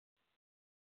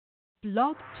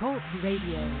Blog Talk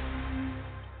Radio.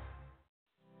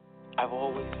 I've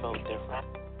always felt different.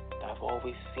 I've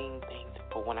always seen things,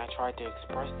 but when I tried to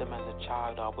express them as a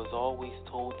child, I was always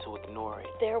told to ignore it.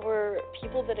 There were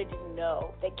people that I didn't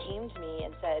know that came to me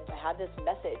and said, I have this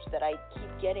message that I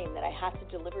keep getting that I have to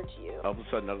deliver to you. All of a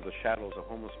sudden, out of the shadows, a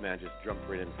homeless man just jumped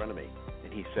right in front of me.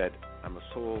 And he said, I'm a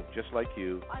soul just like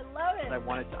you. I love it. I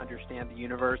wanted to understand the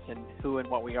universe and who and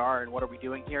what we are and what are we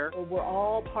doing here. We're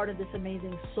all part of this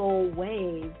amazing soul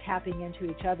wave tapping into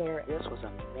each other. This was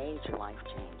a major life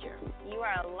changer. You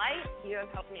are a light. You have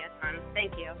helped me a ton.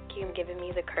 Thank you. You've given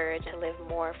me the courage to live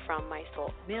more from my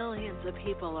soul. Millions of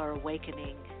people are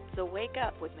awakening. So wake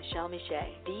up with Michelle Miche,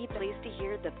 the place to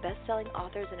hear the best-selling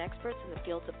authors and experts in the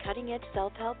fields of cutting-edge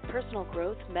self-help, personal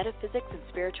growth, metaphysics, and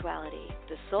spirituality.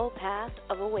 The soul path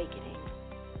of awakening.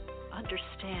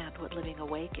 Understand what living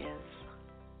awake is.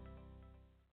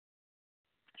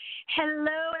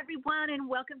 Hello, everyone, and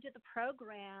welcome to the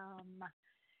program.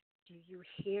 Do you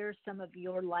hear some of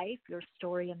your life, your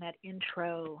story in that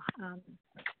intro?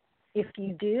 If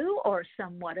you do, or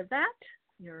somewhat of that,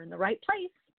 you're in the right place.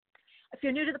 If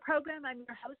you're new to the program, I'm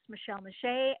your host, Michelle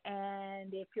Miche,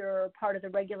 and if you're part of the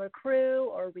regular crew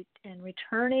or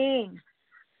returning,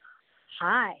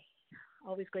 hi.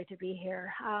 Always great to be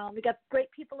here. We got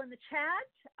great people in the chat,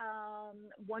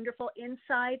 wonderful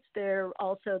insights. They're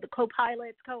also the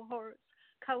co-pilots,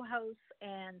 co-hosts,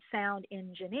 and sound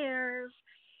engineers.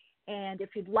 And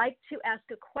if you'd like to ask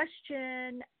a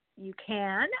question, you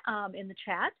can in the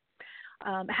chat.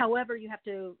 However, you have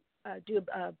to do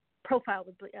a profile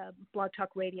with Blog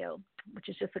Talk Radio, which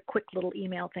is just a quick little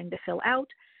email thing to fill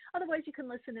out. Otherwise, you can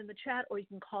listen in the chat or you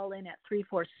can call in at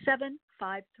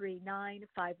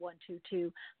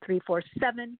 347-539-5122,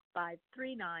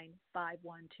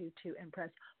 347-539-5122, and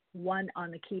press 1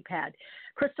 on the keypad.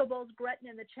 Crystal Bowles Gretton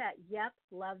in the chat. Yep,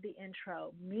 love the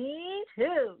intro. Me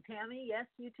too. Tammy, yes,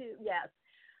 you too. Yes.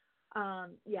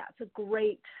 Yeah, it's a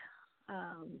great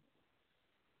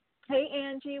hey,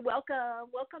 Angie,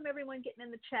 welcome. Welcome, everyone getting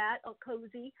in the chat, all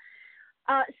cozy.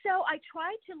 So I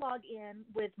tried to log in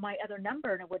with my other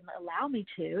number, and it wouldn't allow me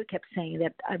to. It kept saying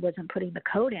that I wasn't putting the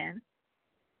code in.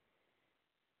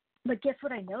 But guess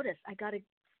what I noticed? I got an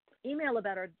email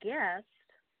about our guest,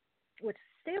 which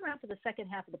stay around for the second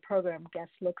half of the program.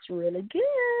 Guest looks really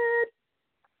good.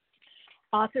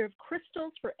 Author of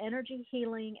Crystals for Energy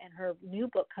Healing and her new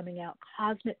book coming out,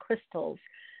 Cosmic Crystals,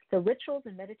 the rituals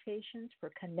and meditations for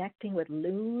connecting with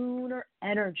lunar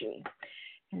energy.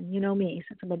 And you know me,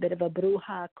 since I'm a bit of a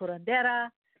bruja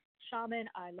curandera shaman,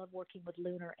 I love working with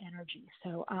lunar energy.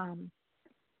 So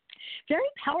very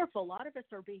powerful. A lot of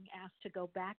us are being asked to go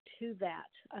back to that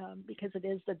because it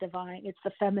is the divine, it's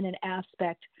the feminine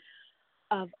aspect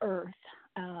of Earth,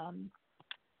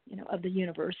 of the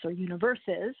universe or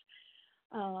universes.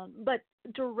 But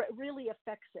really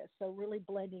affects us, so really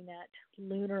blending that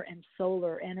lunar and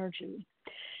solar energy.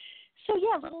 So,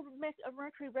 yeah, a little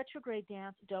Mercury retrograde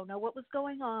dance. Don't know what was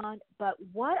going on, but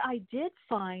what I did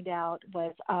find out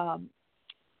was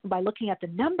by looking at the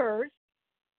numbers,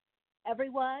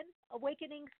 everyone,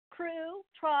 awakening crew,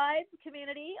 tribe,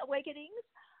 community, awakenings,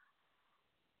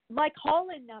 my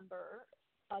call-in number,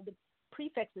 the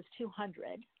prefix is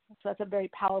 200, so that's a very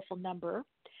powerful number.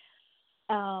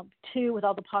 2 with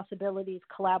all the possibilities,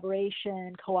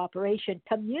 collaboration, cooperation.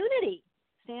 Community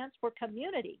stands for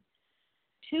community.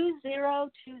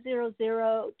 2000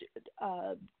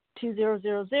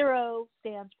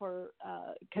 stands for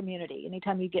community.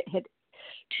 Anytime you get hit,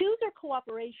 2s are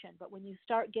cooperation, but when you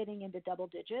start getting into double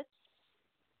digits,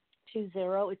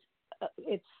 20,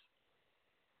 it's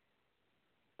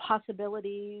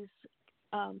possibilities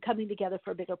coming together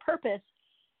for a bigger purpose.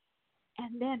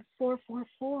 And then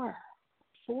 444.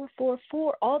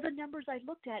 444. All the numbers I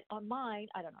looked at on mine,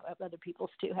 I don't know, other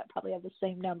people's too probably have the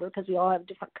same number because we all have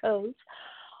different codes.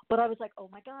 But I was like, oh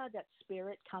my God, that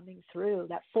spirit coming through.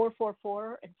 That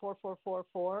 444 and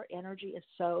 4444 energy is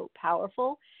so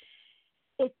powerful.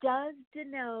 It does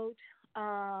denote,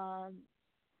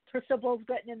 Crystal Bowles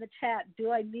Gretna in the chat,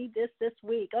 do I need this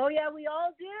week? Oh yeah, we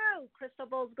all do. Crystal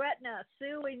Bowles Gretna,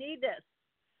 Sue, we need this.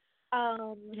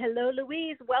 Hello,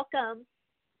 Louise, welcome.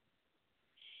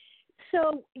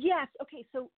 So, yes, okay,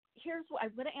 so here's what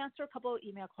I'm going to answer a couple of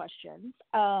email questions,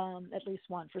 at least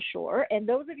one for sure. And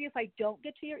those of you, if I don't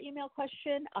get to your email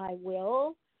question, I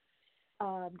will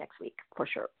next week for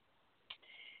sure.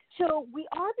 So we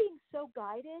are being so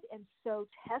guided and so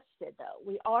tested, though.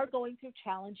 We are going through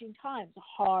challenging times,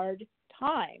 hard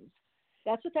times.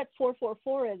 That's what that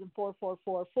 444 is and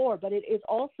 4444, but it is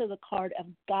also the card of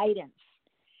guidance.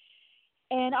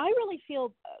 And I really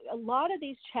feel a lot of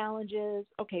these challenges,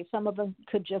 okay, some of them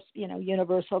could just,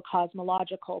 universal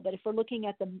cosmological, but if we're looking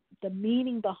at the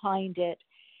meaning behind it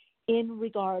in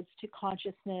regards to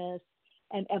consciousness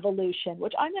and evolution,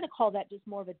 which I'm going to call that just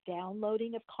more of a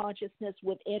downloading of consciousness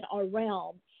within our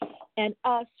realm, and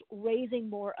us raising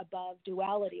more above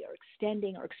duality, or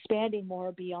extending or expanding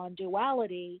more beyond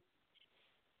duality,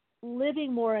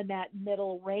 living more in that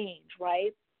middle range,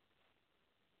 right?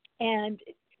 And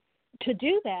to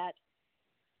do that,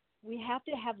 we have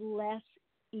to have less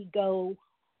egoic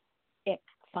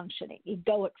functioning,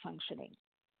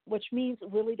 which means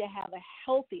really to have a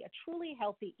truly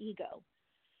healthy ego,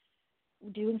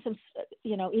 doing some,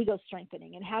 ego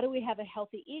strengthening. And how do we have a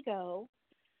healthy ego?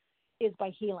 Is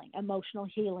by healing, emotional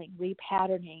healing,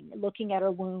 repatterning, looking at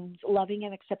our wounds, loving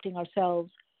and accepting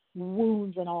ourselves,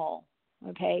 wounds and all,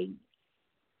 okay?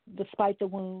 Despite the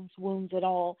wounds at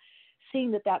all, seeing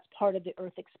that that's part of the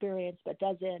earth experience, but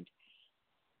doesn't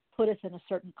put us in a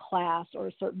certain class or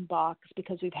a certain box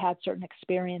because we've had certain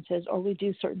experiences or we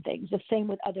do certain things. The same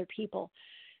with other people.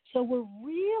 So we're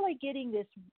really getting this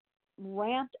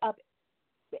ramping up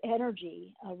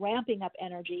energy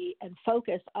and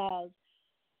focus of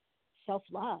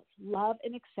self-love, love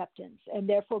and acceptance, and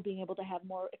therefore being able to have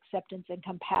more acceptance and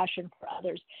compassion for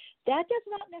others. That does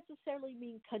not necessarily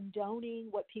mean condoning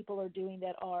what people are doing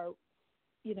that are,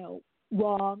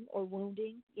 wrong or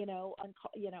wounding,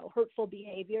 hurtful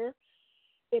behavior.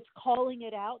 It's calling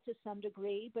it out to some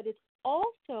degree, but it's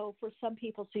also for some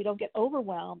people, so you don't get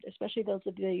overwhelmed, especially those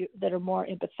of you that are more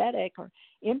empathetic or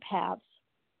empaths,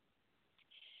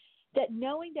 that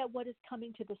knowing that what is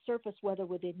coming to the surface, whether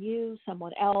within you,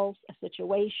 someone else, a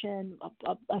situation,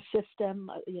 a system,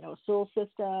 a soul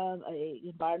system, a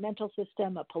environmental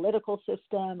system, a political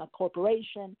system, a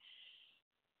corporation,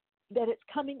 that it's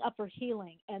coming up for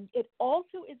healing. And it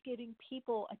also is giving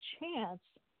people a chance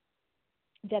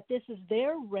that this is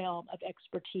their realm of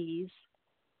expertise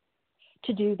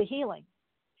to do the healing.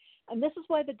 And this is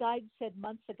why the guide said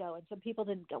months ago, and some people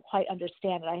didn't quite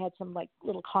understand it. I had some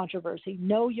little controversy.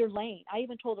 Know your lane. I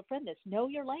even told a friend this. Know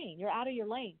your lane. You're out of your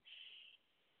lane.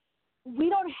 We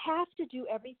don't have to do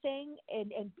everything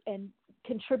and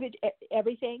contribute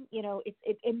everything.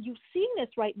 And you've seen this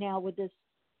right now with this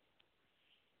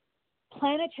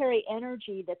planetary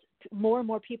energy that's more and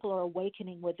more people are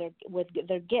awakening with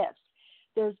their gifts.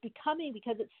 There's becoming,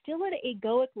 because it's still at an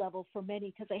egoic level for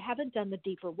many, because they haven't done the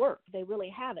deeper work. They really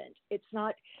haven't. It's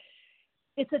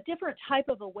a different type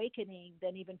of awakening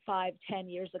than even 5, 10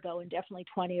 years ago, and definitely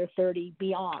 20 or 30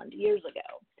 beyond years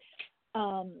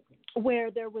ago,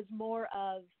 where there was more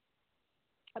of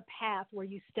a path where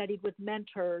you studied with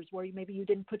mentors, where maybe you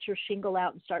didn't put your shingle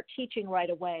out and start teaching right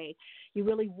away. You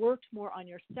really worked more on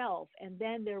yourself. And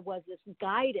then there was this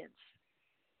guidance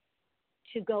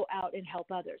to go out and help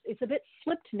others. It's a bit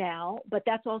slipped now, but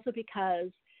that's also because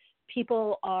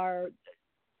people are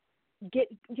the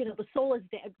soul is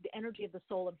the energy of the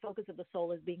soul and focus of the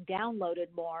soul is being downloaded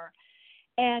more.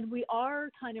 And we are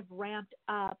kind of ramped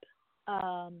up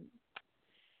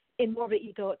in more of an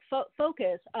egoic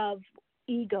focus of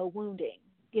ego wounding,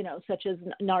 such as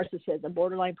narcissism,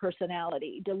 borderline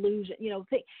personality, delusion,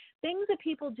 things that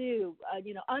people do,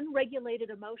 unregulated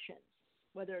emotions,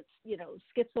 whether it's,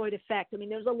 schizoid effect. I mean,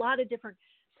 there's a lot of different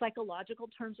psychological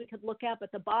terms we could look at,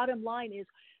 but the bottom line is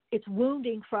it's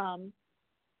wounding from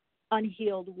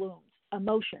unhealed wounds,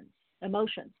 emotions.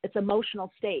 It's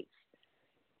emotional states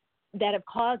that have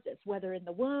caused this, whether in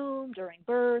the womb, during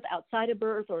birth, outside of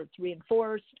birth, or it's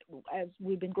reinforced as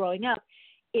we've been growing up.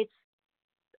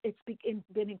 It's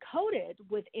been encoded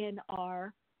within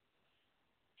our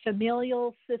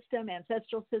familial system,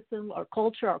 ancestral system, our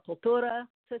culture, our cultura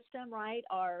system, right?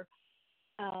 Our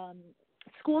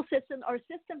school system, our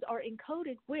systems are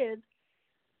encoded with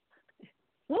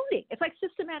wounding. It's like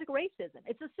systematic racism.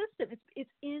 It's a system. It's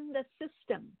in the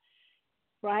system,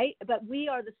 right? But we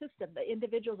are the system. The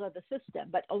individuals are the system.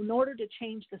 But in order to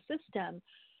change the system,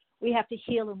 we have to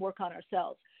heal and work on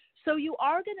ourselves. So you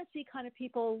are going to see kind of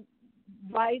people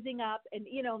rising up, and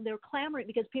they're clamoring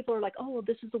because people are like, oh, well,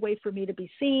 this is the way for me to be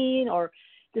seen, or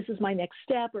this is my next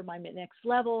step or my next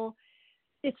level.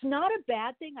 It's not a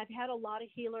bad thing. I've had a lot of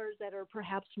healers that are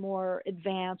perhaps more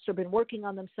advanced or been working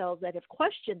on themselves that have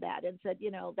questioned that and said,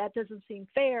 that doesn't seem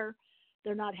fair.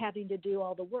 They're not having to do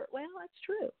all the work. Well, that's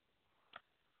true.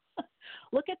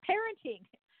 Look at parenting.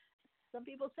 Some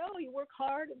people say, oh, you work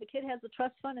hard and the kid has a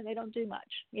trust fund and they don't do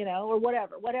much, or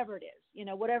whatever it is,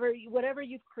 whatever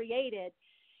you've created.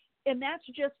 And that's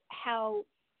just how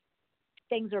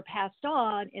things are passed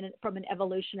on from an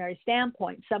evolutionary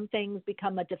standpoint. Some things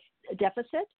become a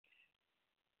deficit,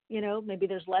 Maybe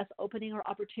there's less opening or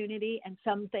opportunity, and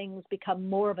some things become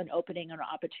more of an opening or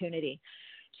opportunity.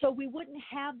 So we wouldn't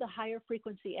have the higher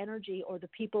frequency energy or the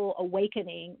people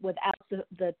awakening without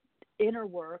the inner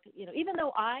work. Even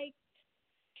though I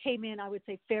came in, I would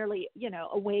say fairly,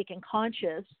 awake and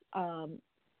conscious,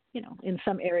 in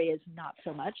some areas, not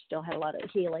so much, still had a lot of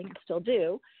healing, still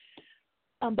do.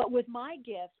 But with my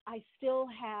gifts, I still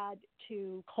had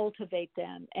to cultivate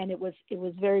them, and it was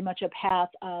very much a path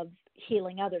of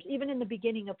healing others. Even in the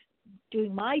beginning of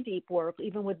doing my deep work,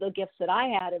 even with the gifts that I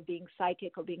had of being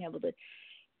psychic or being able to,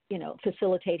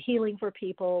 facilitate healing for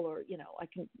people, or I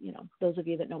can, those of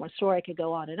you that know my story, I could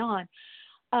go on and on.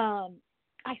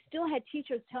 I still had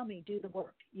teachers tell me, do the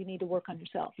work. You need to work on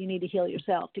yourself. You need to heal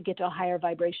yourself to get to a higher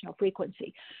vibrational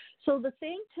frequency. So the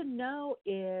thing to know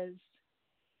is,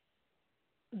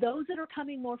 those that are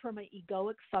coming more from an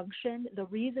egoic function, the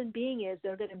reason being is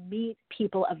they're going to meet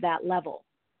people of that level.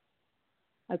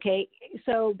 Okay,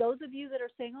 so those of you that are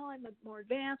saying, oh, I'm more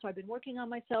advanced, or I've been working on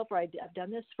myself, or I've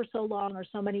done this for so long or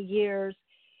so many years,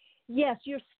 yes,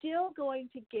 you're still going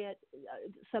to get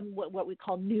some what we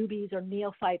call newbies or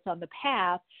neophytes on the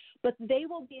path, but they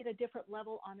will be at a different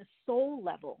level on a soul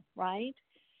level, right?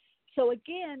 So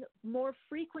again, more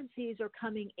frequencies are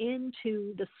coming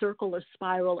into the circle or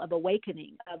spiral of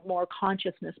awakening, of more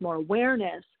consciousness, more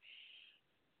awareness.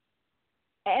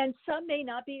 And some may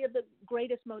not be the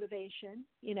greatest motivation.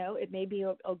 It may be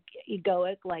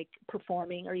egoic, like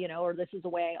performing, or this is the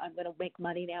way I'm going to make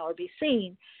money now or be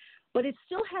seen. But it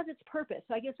still has its purpose.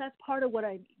 So I guess that's part of what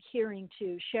I'm hearing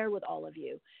to share with all of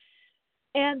you.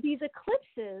 And these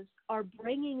eclipses are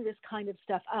bringing this kind of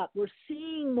stuff up. We're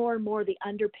seeing more and more the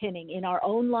underpinning in our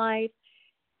own life,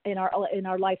 in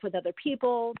our life with other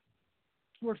people.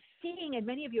 We're seeing, and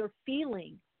many of you are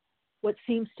feeling, what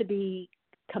seems to be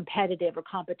competitive or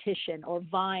competition or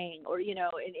vying, or, and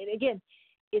again,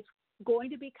 it's going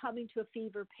to be coming to a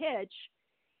fever pitch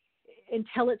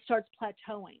until it starts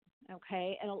plateauing.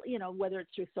 Okay. And, whether it's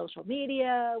through social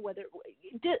media,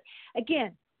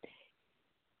 again,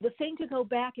 the thing to go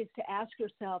back is to ask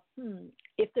yourself,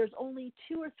 if there's only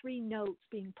 2 or 3 notes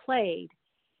being played,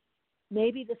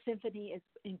 maybe the symphony is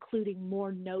including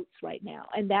more notes right now.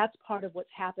 And that's part of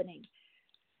what's happening.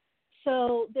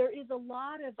 So there is a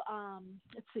lot of,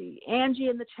 let's see, Angie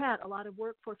in the chat, a lot of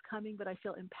work forthcoming, but I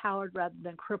feel empowered rather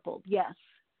than crippled. Yes.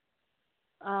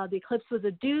 The eclipse was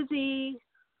a doozy.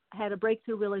 I had a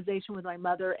breakthrough realization with my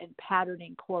mother and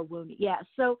patterning core wounding. Yes.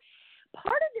 So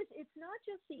part of this, it's not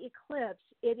just the eclipse,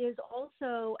 it is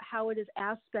also how it is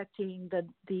aspecting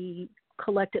the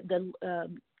collective,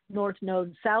 the North Node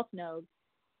and South Node,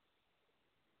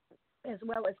 as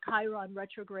well as Chiron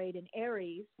retrograde in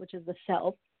Aries, which is the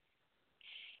self.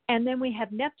 And then we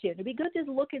have Neptune. It'd be good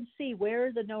to look and see where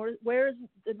is the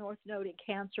North Node in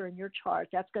Cancer in your chart.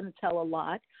 That's going to tell a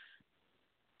lot.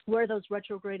 Where are those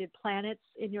retrograded planets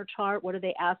in your chart? What are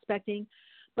they aspecting?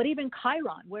 But even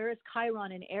Chiron, where is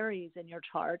Chiron in Aries in your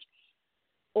chart?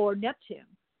 Or Neptune?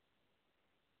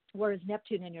 Where is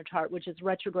Neptune in your chart, which is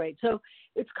retrograde? So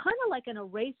it's kind of like an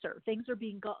eraser. Things are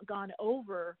being gone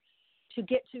over to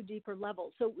get to deeper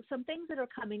levels. So some things that are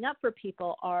coming up for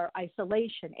people are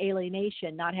isolation,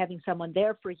 alienation, not having someone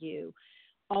there for you,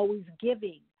 always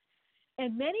giving.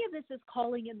 And many of this is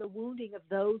calling in the wounding of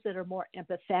those that are more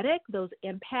empathetic, those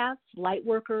empaths, light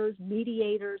workers,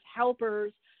 mediators,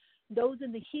 helpers, those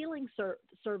in the healing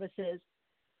services,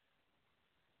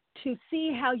 to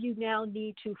see how you now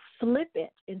need to flip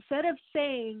it. Instead of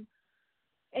saying,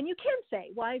 and you can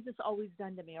say, why is this always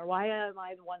done to me? Or why am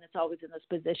I the one that's always in this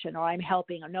position? Or I'm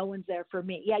helping, or no one's there for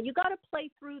me. Yeah, you got to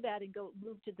play through that and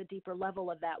move to the deeper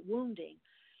level of that wounding.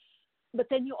 But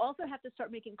then you also have to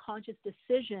start making conscious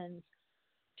decisions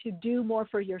to do more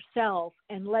for yourself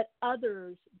and let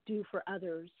others do for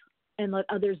others and let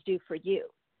others do for you.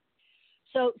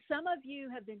 So some of you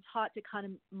have been taught to kind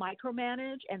of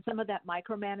micromanage, and some of that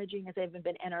micromanaging has even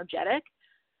been energetic,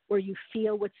 where you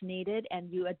feel what's needed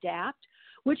and you adapt,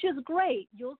 which is great.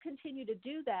 You'll continue to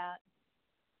do that.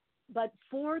 But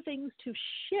for things to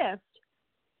shift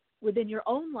within your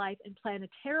own life and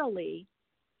planetarily,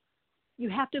 you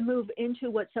have to move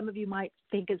into what some of you might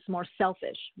think is more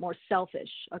selfish,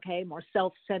 okay, more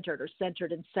self-centered or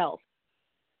centered in self.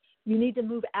 You need to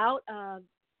move out of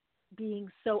being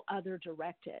so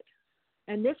other-directed.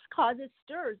 And this causes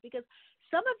stirs because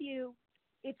some of you,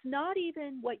 it's not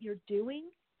even what you're doing,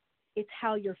 it's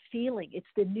how you're feeling. It's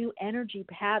the new energy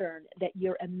pattern that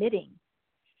you're emitting.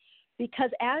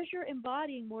 Because as you're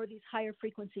embodying more of these higher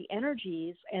frequency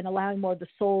energies and allowing more of the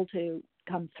soul to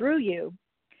come through you,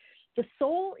 the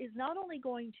soul is not only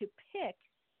going to pick,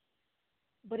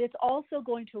 but it's also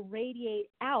going to radiate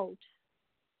out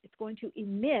It's going to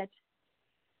emit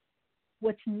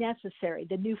what's necessary,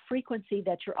 the new frequency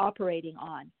that you're operating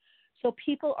on. So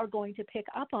people are going to pick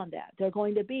up on that. They're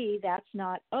going to be, they're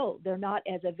not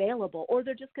as available, or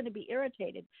they're just going to be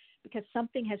irritated because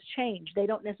something has changed. They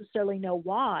don't necessarily know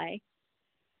why.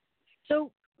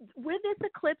 So with this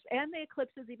eclipse and the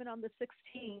eclipses even on the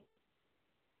 16th,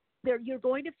 you're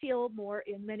going to feel more,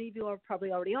 and many of you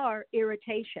probably already are,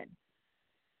 irritation,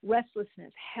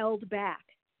 restlessness, held back,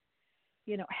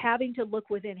 having to look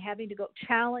within, having to go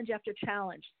challenge after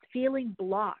challenge, feeling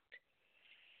blocked.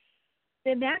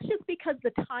 And that's just because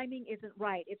the timing isn't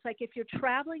right. It's like if you're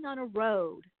traveling on a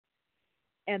road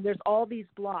and there's all these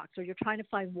blocks, or you're trying to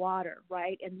find water,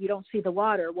 right? And you don't see the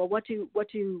water. Well, what do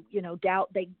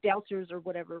dowsers or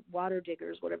whatever, water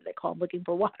diggers, whatever they call them, looking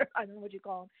for water. I don't know what you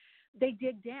call them. They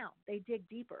dig down. They dig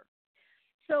deeper.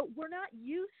 So we're not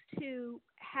used to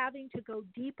having to go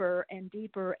deeper and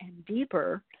deeper and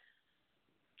deeper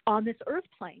on this earth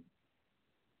plane.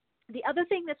 The other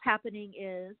thing that's happening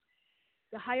is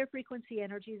the higher frequency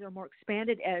energies, or more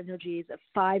expanded energies of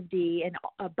 5D and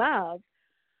above,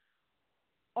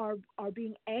 are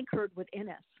being anchored within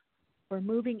us. We're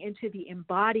moving into the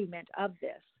embodiment of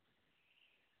this.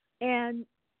 And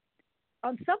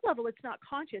on some level, it's not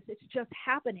conscious. It's just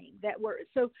happening.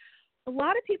 So a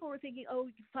lot of people were thinking,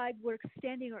 we're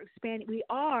extending or expanding. We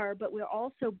are, but we're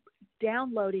also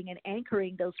downloading and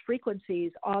anchoring those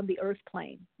frequencies on the earth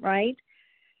plane, right?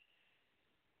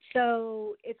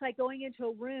 So it's like going into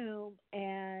a room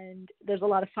and there's a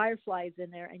lot of fireflies in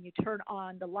there, and you turn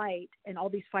on the light and all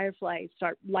these fireflies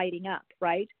start lighting up,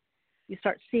 right? You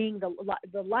start seeing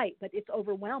the light, but it's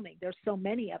overwhelming. There's so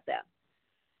many of them.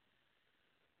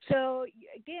 So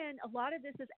again, a lot of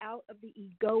this is out of the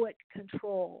egoic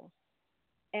control,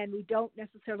 and we don't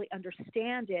necessarily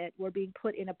understand it. We're being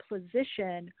put in a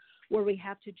position where we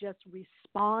have to just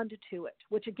respond to it,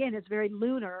 which again is very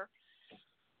lunar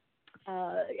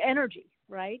energy,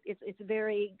 right? It's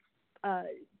very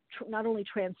not only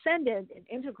transcendent and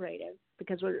integrative,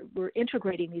 because we're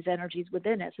integrating these energies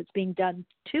within us. It's being done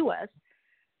to us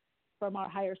from our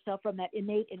higher self, from that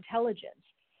innate intelligence.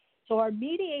 So our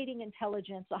mediating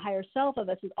intelligence, the higher self of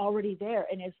us, is already there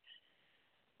and is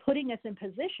putting us in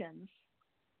positions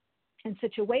and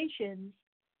situations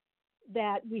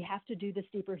that we have to do this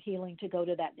deeper healing to go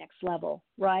to that next level,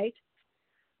 right?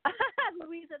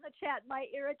 Louise in the chat, my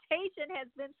irritation has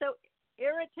been so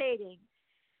irritating.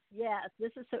 Yes,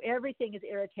 this is so, everything is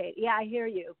irritating. Yeah, I hear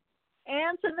you.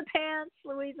 Ants in the pants,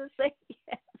 Louise is saying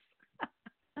yes.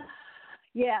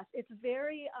 Yes, it's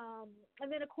very,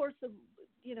 and then of course the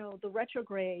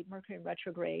retrograde, Mercury in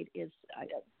retrograde is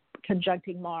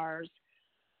conjuncting Mars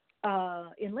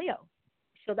in Leo.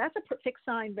 So that's a fixed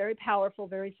sign, very powerful,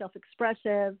 very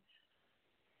self-expressive.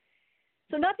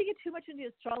 So not to get too much into the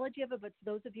astrology of it, but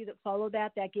those of you that follow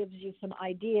that gives you some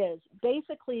ideas.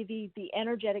 Basically, the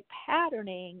energetic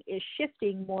patterning is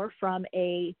shifting more from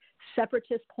a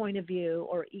separatist point of view,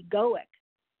 or egoic.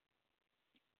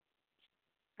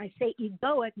 I say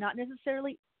egoic, not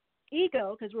necessarily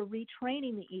ego, because we're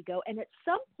retraining the ego. And at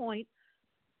some point,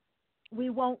 we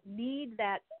won't need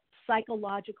that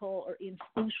psychological or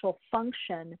instinctual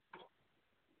function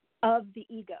of the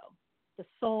ego. The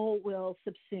soul will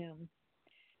subsume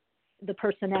the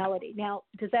personality. Now,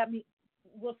 does that mean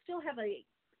we'll still have a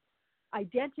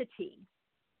identity,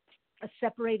 a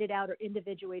separated out or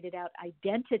individuated out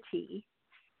identity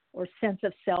or sense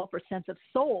of self or sense of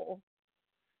soul?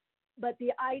 But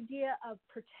the idea of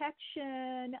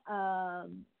protection,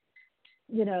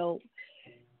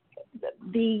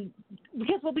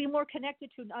 because we'll be more connected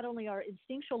to not only our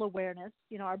instinctual awareness,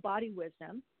 our body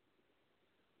wisdom,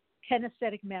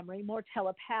 kinesthetic memory, more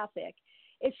telepathic.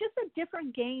 It's just a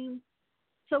different game.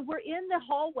 So we're in the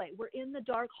hallway. We're in the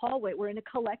dark hallway. We're in a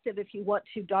collective, if you want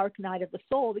to, dark night of the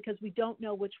soul, because we don't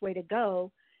know which way to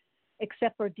go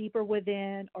except for deeper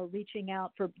within, or reaching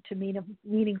out to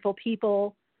meaningful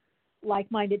people,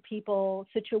 like-minded people,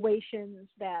 situations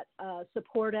that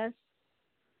support us.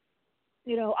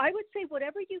 I would say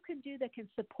whatever you can do that can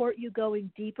support you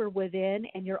going deeper within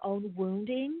and your own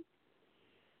wounding.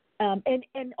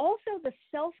 And also the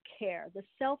self-care, the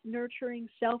self-nurturing,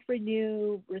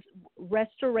 self-renew,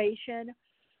 restoration,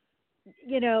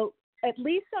 at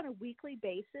least on a weekly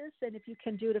basis. And if you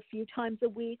can do it a few times a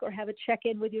week, or have a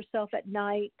check-in with yourself at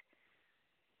night,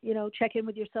 check in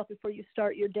with yourself before you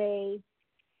start your day.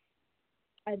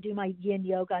 I do my yin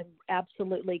yoga,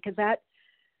 absolutely, because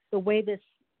the way this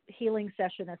healing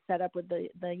session is set up with the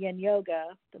yin yoga,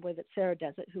 the way that Sarah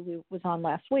does it, who was on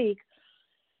last week,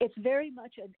 it's very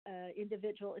much an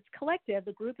individual. It's collective.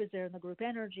 The group is there in the group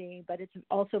energy, but it's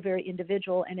also very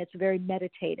individual, and it's very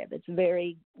meditative. It's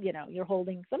very, you're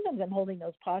holding, sometimes I'm holding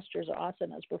those postures or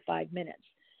asanas for 5 minutes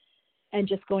and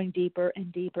just going deeper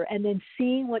and deeper, and then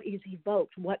seeing what is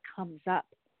evoked, what comes up.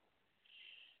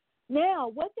 Now,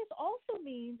 what this also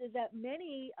means is that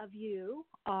many of you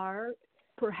are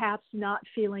perhaps not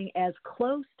feeling as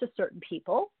close to certain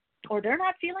people, or they're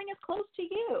not feeling as close to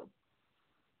you.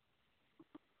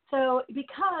 So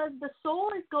because the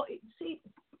soul is going, see,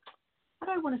 how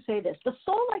do I want to say this? The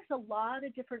soul likes a lot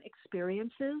of different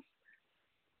experiences,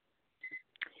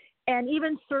 and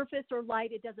even surface or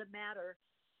light, it doesn't matter.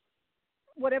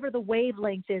 Whatever the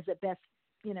wavelength is, it best,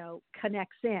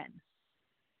 connects in.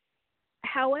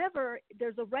 However,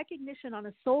 there's a recognition on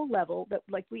a soul level that,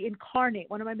 like, we incarnate.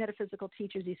 One of my metaphysical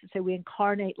teachers used to say we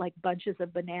incarnate like bunches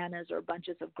of bananas or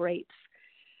bunches of grapes.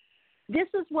 This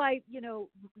is why,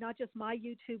 not just my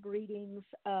YouTube readings,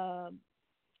 I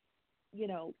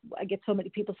get so many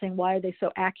people saying, why are they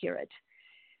so accurate?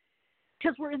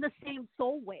 Because we're in the same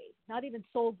soul wave, not even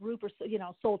soul group or,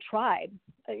 soul tribe.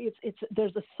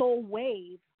 There's a soul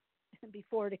wave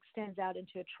before it extends out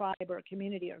into a tribe or a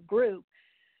community or group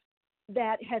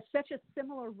that has such a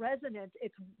similar resonance.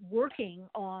 It's working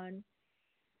on.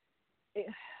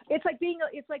 It's like being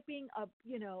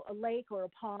a lake or a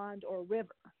pond or a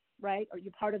river, right? Or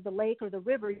you're part of the lake or the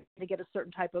river, you're going to get a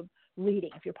certain type of reading.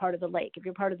 If you're part of the lake, if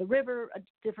you're part of the river, a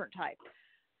different type.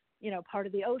 Part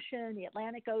of the ocean, the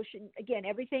Atlantic Ocean. Again,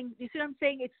 everything. You see what I'm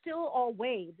saying? It's still all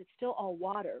waves. It's still all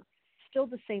water. Still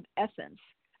the same essence.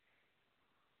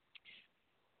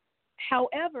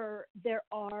 However, there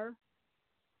are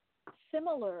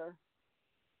similar,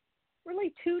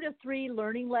 really 2 to 3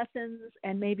 learning lessons,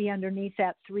 and maybe underneath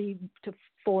that 3 to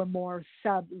 4 more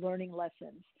sub-learning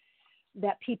lessons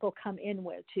that people come in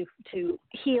with to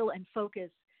heal and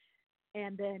focus.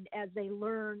 And then as they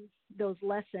learn those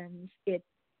lessons, it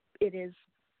is,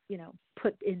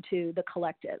 put into the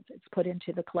collective. It's put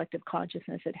into the collective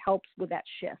consciousness. It helps with that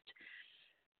shift.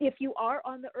 If you are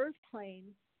on the earth plane,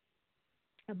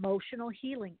 emotional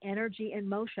healing, energy and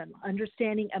motion,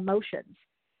 understanding emotions.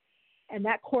 And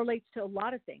that correlates to a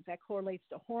lot of things. That correlates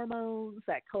to hormones,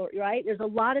 right? There's a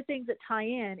lot of things that tie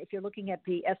in if you're looking at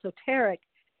the esoteric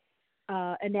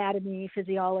anatomy,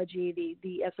 physiology,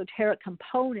 the esoteric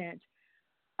component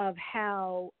of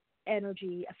how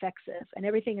energy affects us. And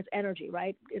everything is energy,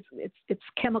 right? It's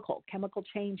chemical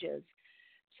changes.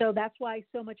 So that's why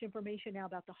so much information now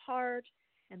about the heart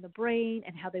and the brain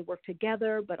and how they work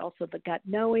together, but also the gut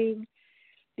knowing,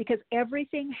 because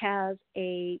everything has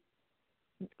a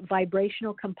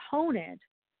vibrational component,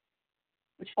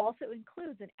 which also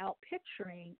includes an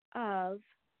outpicturing of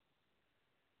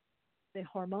the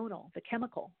hormonal, the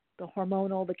chemical,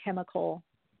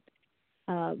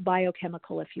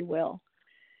 biochemical, if you will.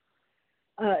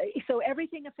 So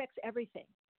everything affects everything.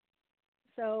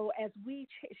 So as we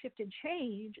shift and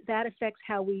change, that affects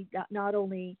how we not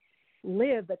only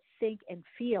live, but think and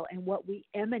feel, and what we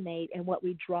emanate and what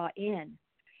we draw in.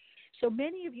 So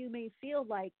many of you may feel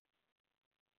like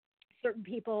certain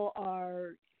people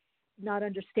are not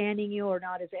understanding you, or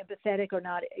not as empathetic, or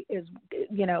not as,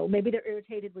 maybe they're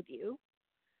irritated with you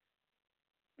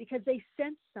because they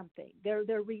sense something. They're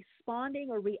responding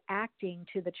or reacting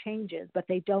to the changes, but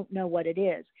they don't know what it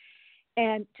is.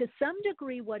 And to some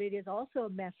degree, what it is also a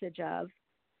message of,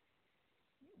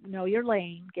 know your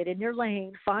lane, get in your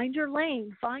lane, find your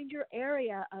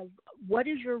area of what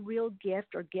is your real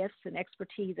gift or gifts and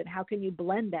expertise, and how can you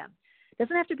blend them. It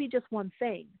doesn't have to be just one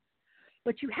thing,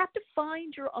 but you have to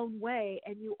find your own way,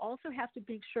 and you also have to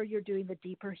make sure you're doing the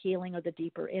deeper healing or the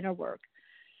deeper inner work,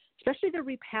 especially the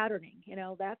repatterning.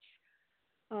 That's,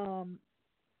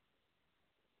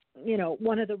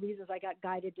 one of the reasons I got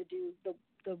guided to do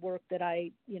the work that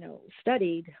I,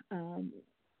 studied,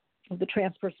 the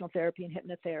transpersonal therapy and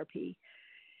hypnotherapy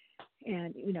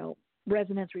and,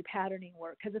 resonance repatterning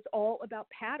work, because it's all about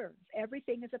patterns.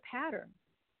 Everything is a pattern.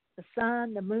 The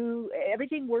sun, the moon,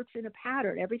 everything works in a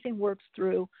pattern. Everything works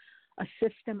through a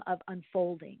system of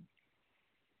unfolding.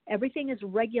 Everything is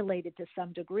regulated to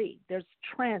some degree. There's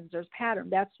trends, there's patterns.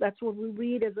 That's what we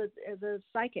read as a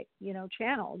psychic,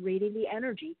 channel, reading the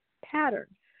energy pattern.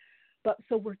 But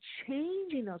so we're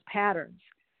changing those patterns.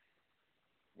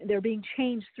 They're being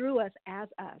changed through us as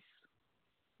us.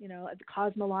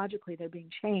 Cosmologically, they're being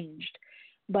changed.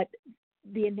 But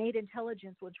the innate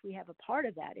intelligence, which we have a part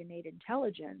of that innate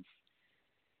intelligence,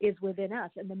 is within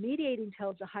us. And the mediating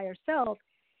intelligence, the higher self,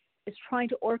 is trying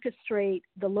to orchestrate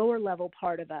the lower level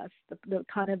part of us, the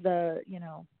kind of the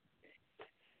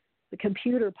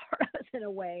computer part of us in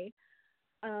a way,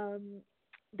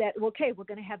 that, okay, we're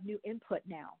going to have new input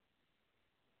now.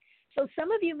 So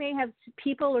some of you may have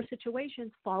people or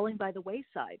situations falling by the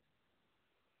wayside.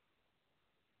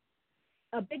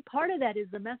 A big part of that is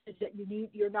the message that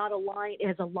you're not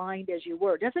as aligned as you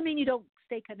were. Doesn't mean you don't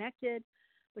stay connected,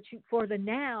 but for the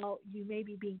now, you may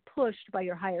be being pushed by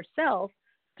your higher self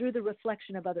through the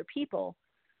reflection of other people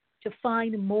to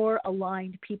find more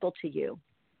aligned people to you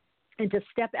and to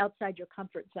step outside your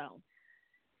comfort zone.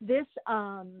 This,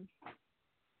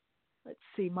 let's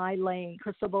see, my lane,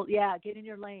 Crystal Bolt, yeah, get in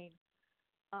your lane.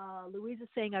 Louise is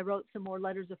saying, I wrote some more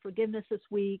letters of forgiveness this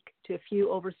week to a few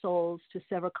oversouls to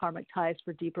sever karmic ties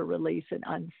for deeper release and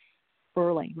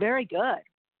unfurling. Very good.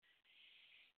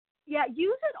 Yeah,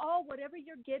 use it all, whatever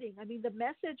you're getting. I mean, the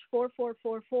message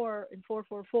 4444 and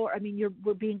 444, I mean,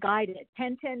 we're being guided.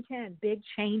 10-10-10, big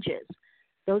changes.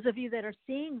 Those of you that are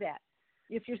seeing that,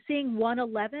 if you're seeing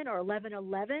 111 or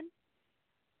 1111,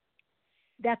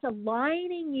 that's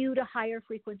aligning you to higher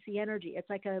frequency energy. It's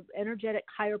like an energetic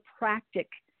chiropractic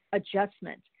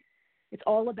adjustment. It's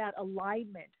all about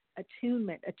alignment,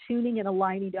 attuning and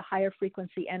aligning to higher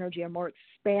frequency energy or more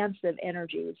expansive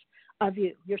energies of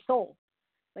you, your soul,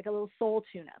 like a little soul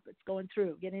tune-up. It's going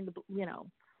through, getting,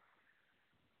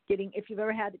 if you've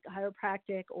ever had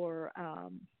chiropractic or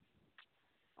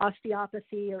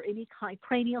osteopathy or any kind,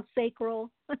 cranial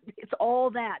sacral, it's all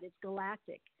that. It's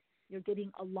galactic. You're getting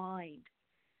aligned.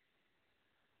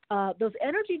 Those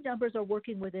energy numbers are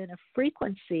working within a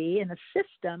frequency and a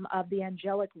system of the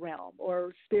angelic realm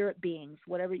or spirit beings,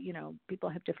 whatever, people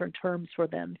have different terms for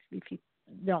them if you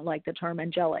don't like the term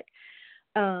angelic.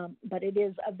 But it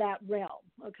is of that realm,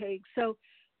 okay? So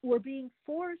we're being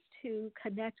forced to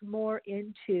connect more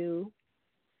into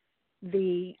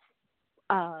the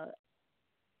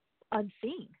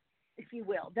unseen, if you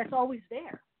will. That's always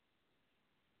there,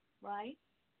 right?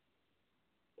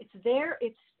 It's there.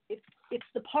 It's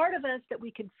the part of us that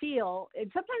we can feel, and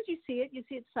sometimes you see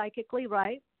it psychically,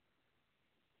 right?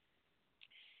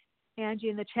 Angie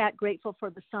in the chat, grateful for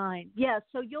the sign. Yeah,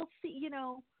 so you'll see,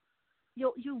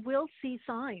 you will see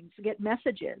signs, get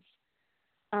messages.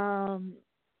 Someone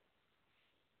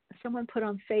put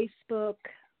on Facebook,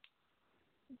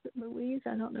 is it Louise?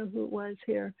 I don't know who it was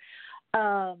here.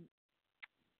 That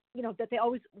they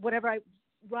always, whatever I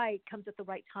write comes at the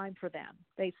right time for them.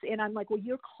 And I'm like, well,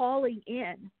 you're calling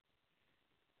in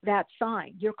that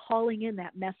sign. You're calling in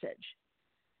that message.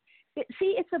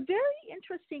 It's a very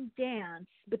interesting dance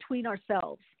between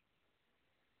ourselves,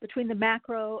 between the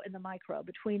macro and the micro,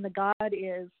 between the God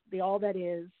is, the all that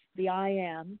is, the I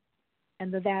am,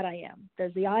 and the that I am.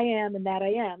 There's the I am and that I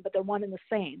am, but they're one and the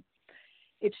same.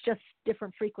 It's just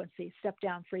different frequency, step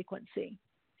down frequency,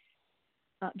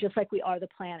 just like we are the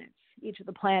planets, each of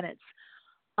the planets.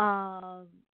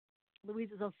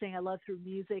 Louise is also saying, I love through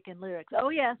music and lyrics. Oh,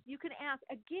 yes, you can ask.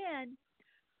 Again,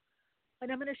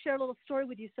 and I'm going to share a little story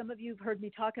with you. Some of you have heard me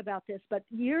talk about this, but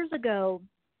years ago,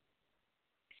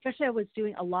 especially I was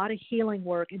doing a lot of healing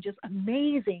work and just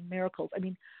amazing miracles. I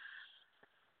mean,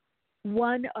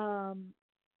 one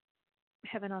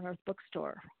Heaven on Earth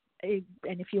bookstore, and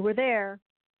if you were there,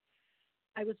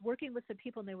 I was working with some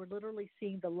people, and they were literally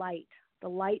seeing the light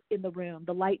in the room,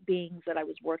 the light beings that I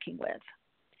was working with.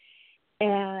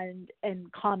 And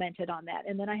commented on that.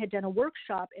 And then I had done a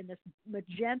workshop, and this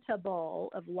magenta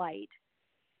ball of light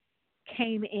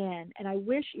came in. And I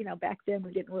wish, back then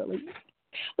we didn't really,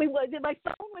 my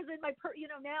phone was in my,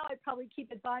 now I'd probably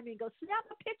keep it by me and go, snap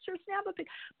a picture.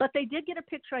 But they did get a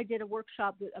picture. I did a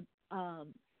workshop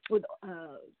with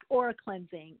aura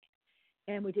cleansing,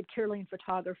 and we did Kirlian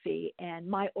photography. And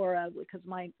my aura, because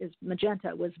mine is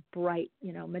magenta, was bright,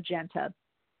 magenta.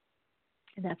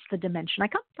 And that's the dimension I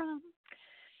come from.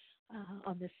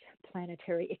 On this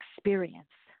planetary experience.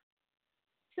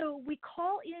 So we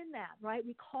call in that, right?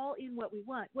 We call in what we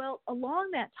want. Well,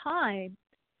 along that time,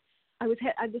 I was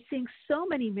seeing so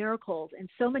many miracles and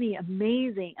so many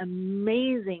amazing,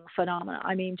 amazing phenomena.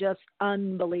 I mean, just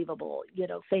unbelievable,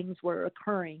 things were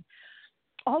occurring.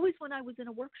 Always when I was in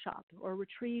a workshop or a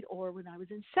retreat or when I was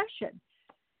in session.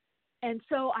 And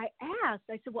so I asked,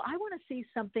 I said, well, I want to see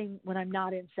something when I'm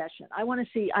not in session. I want to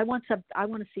see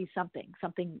something,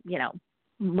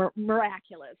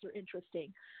 miraculous or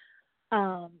interesting.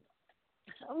 Mind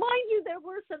you, there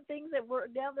were some things that were,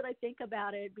 now that I think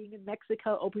about it, being in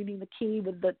Mexico, opening the key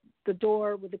with the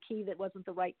door with the key that wasn't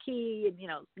the right key and,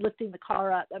 lifting the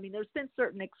car up. I mean, there's been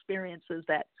certain experiences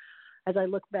that as I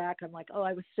look back, I'm like, oh,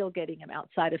 I was still getting them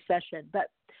outside of session.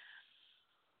 But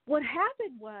what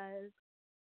happened was,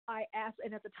 I asked,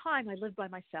 and at the time I lived by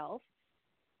myself,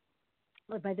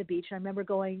 lived by the beach. And I remember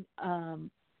going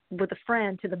with a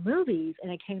friend to the movies,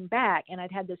 and I came back, and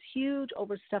I'd had this huge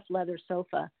overstuffed leather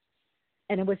sofa,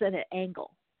 and it was at an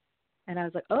angle. And I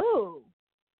was like, oh,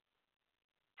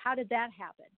 how did that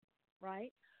happen,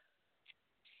 right?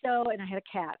 So, and I had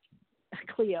a cat,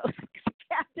 Cleo. The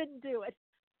cat didn't do it.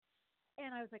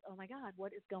 And I was like, oh, my God,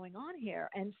 what is going on here?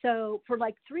 And so for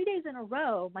like 3 days in a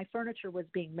row, my furniture was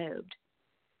being moved.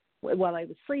 While I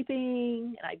was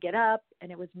sleeping, and I'd get up,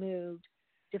 and it was moved,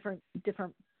 different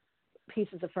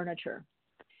pieces of furniture.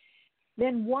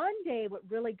 Then one day, what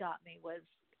really got me was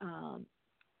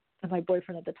my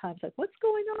boyfriend at the time said, what's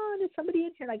going on? Is somebody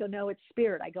in here? And I go, no, it's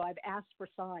spirit. I go, I've asked for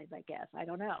signs, I guess. I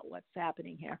don't know what's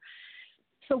happening here.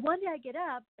 So one day I get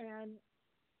up, and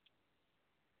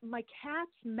my cat's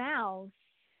mouse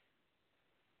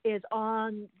is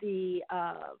on the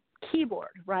keyboard,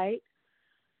 right?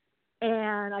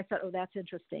 And I thought, oh, that's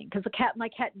interesting, because my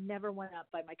cat never went up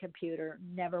by my computer,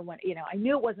 never went, I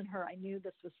knew it wasn't her. I knew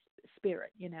this was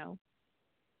spirit,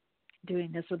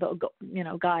 doing this with the,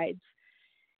 guides,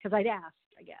 because I'd asked,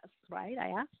 I guess, right? I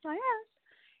asked.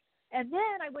 And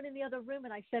then I went in the other room,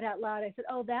 and I said out loud, I said,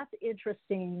 oh, that's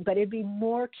interesting, but it'd be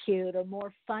more cute or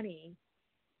more funny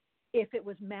if it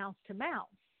was mouse to mouse.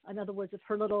 In other words, if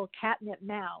her little catnip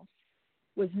mouse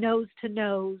was nose to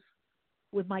nose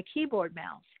with my keyboard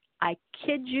mouse. I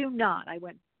kid you not. I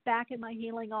went back in my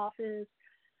healing office.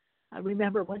 I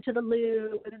remember went to the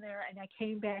loo, went in there, and I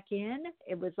came back in.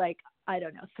 It was like, I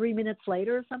don't know, 3 minutes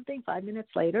later or something, 5 minutes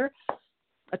later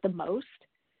at the most.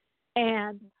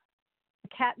 And the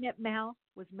catnip mouse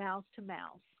was mouse to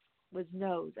mouse, was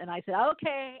nose. And I said,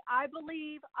 okay, I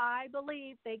believe.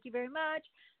 Thank you very much.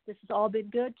 This has all been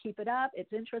good. Keep it up.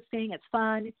 It's interesting. It's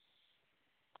fun.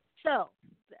 So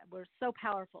we're so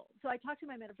powerful. So I talked to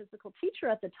my metaphysical teacher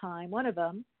at the time, one of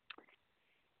them,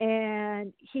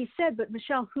 and he said, but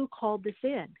Michelle, who called this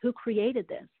in? Who created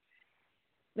this?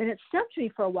 And it stumped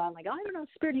me for a while. I'm like, I don't know,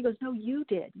 Spirit. He goes, no, you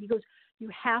did. He goes, you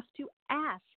have to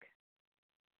ask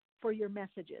for your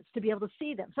messages to be able to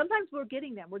see them. Sometimes we're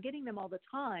getting them. We're getting them all the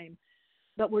time,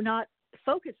 but we're not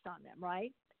focused on them,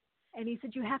 right? And he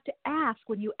said, you have to ask.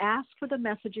 When you ask for the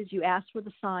messages, you ask for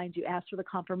the signs, you ask for the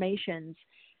confirmations,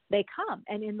 they come,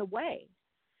 and in the way.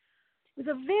 It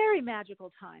was a very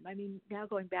magical time. I mean, now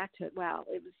going back to it, wow,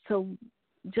 it was so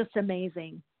just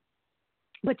amazing.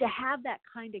 But to have that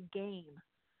kind of game.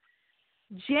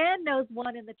 Jen knows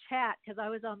one in the chat because I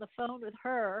was on the phone with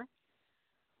her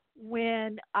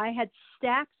when I had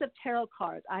stacks of tarot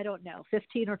cards, I don't know,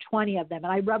 15 or 20 of them,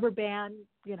 and I rubber band,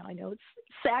 I know it's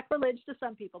sacrilege to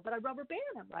some people, but I rubber band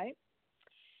them, right?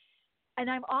 And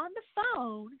I'm on the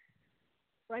phone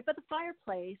right by the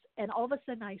fireplace, and all of a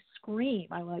sudden I scream.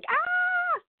 I'm like,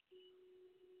 ah!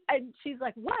 And she's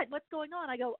like, what? What's going on?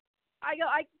 I go,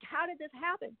 how did this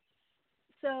happen?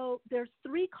 So there's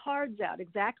 3 cards out,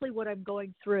 exactly what I'm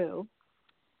going through.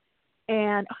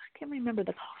 And I can't remember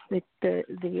the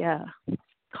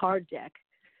card deck.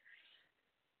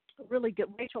 Really good.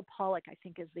 Rachel Pollack, I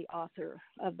think, is the author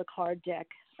of the card deck.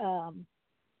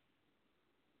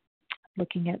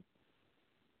 Looking at,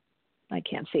 I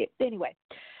can't see it. Anyway,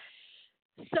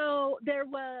 so there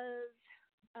was,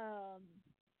 I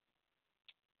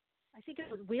think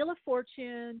it was Wheel of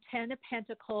Fortune, 10 of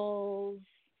Pentacles,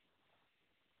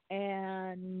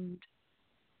 and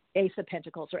Ace of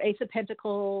Pentacles, or Ace of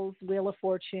Pentacles, Wheel of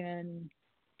Fortune,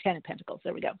 10 of Pentacles.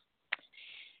 There we go.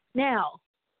 Now,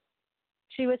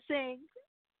 she was saying,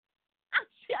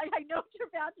 I know what you're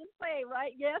about to say,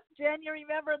 right? Yes, Jen, you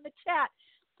remember in the chat.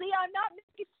 See, I'm not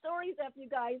making stories up, you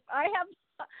guys.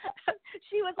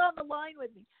 She was on the line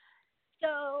with me.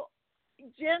 So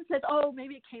Jen says, oh,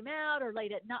 maybe it came out or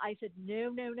late at night. I said,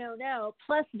 no.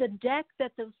 Plus the deck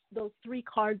that those 3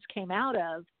 cards came out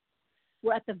of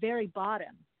were at the very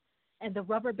bottom, and the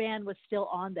rubber band was still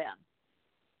on them.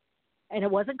 And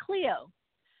it wasn't Cleo.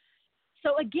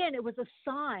 So again, it was a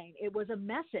sign. It was a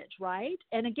message, right?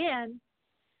 And again,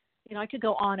 I could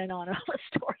go on and on all the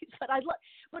stories,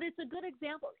 but it's a good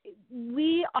example.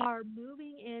 We are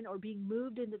moving in or being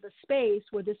moved into the space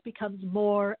where this becomes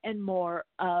more and more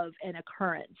of an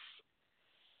occurrence.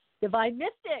 Divine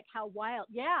Mystic, how wild.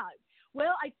 Yeah.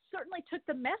 Well, I certainly took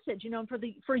the message,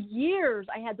 for years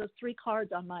I had those 3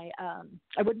 cards on my,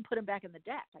 I wouldn't put them back in the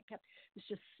deck. It's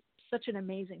just such an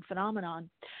amazing phenomenon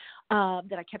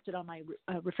that I kept it on my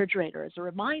refrigerator as a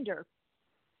reminder.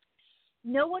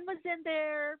 No one was in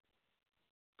there.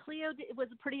 Cleo was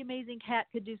a pretty amazing cat,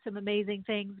 could do some amazing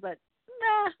things, but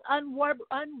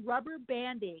unrubber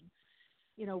banding,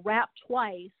 wrapped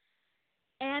twice.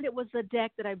 And it was a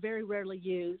deck that I very rarely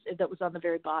use that was on the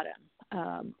very bottom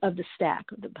of the stack.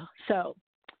 So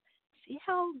see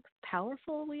how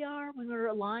powerful we are when we're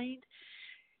aligned?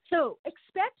 So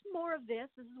expect more of this.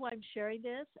 This is why I'm sharing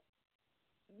this.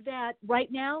 That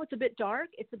right now it's a bit dark.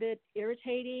 It's a bit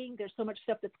irritating. There's so much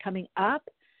stuff that's coming up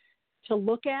to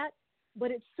look at.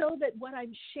 But it's so that what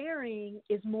I'm sharing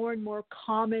is more and more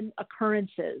common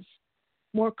occurrences,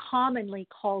 more commonly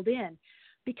called in.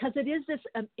 Because it is this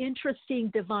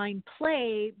interesting divine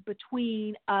play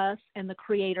between us and the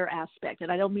creator aspect.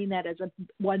 And I don't mean that as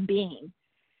one being,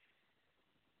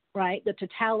 right? The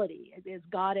totality is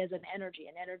God as an energy,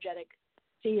 an energetic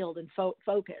field and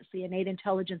focus, the innate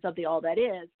intelligence of the all that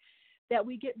is, that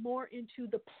we get more into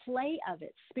the play of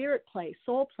it, spirit play,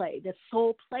 the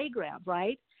soul playground,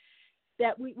 right?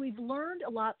 That we've learned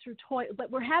a lot through toil, but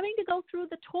we're having to go through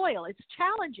the toil. It's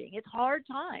challenging. It's hard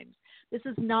times. This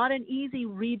is not an easy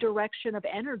redirection of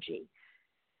energy.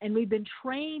 And we've been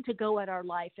trained to go at our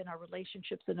life and our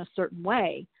relationships in a certain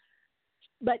way.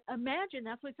 But imagine,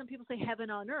 that's why some people say heaven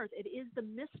on earth. It is the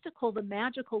mystical, the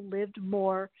magical lived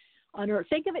more on earth.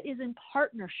 Think of it as in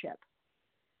partnership.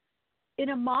 In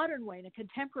a modern way, in a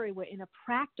contemporary way, in a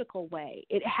practical way.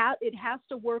 It has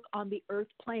to work on the earth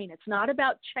plane. It's not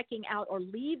about checking out or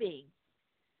leaving.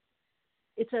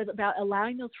 It's about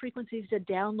allowing those frequencies to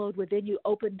download within you,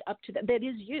 opened up to them. That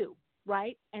is you,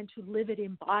 right? And to live it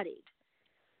embodied.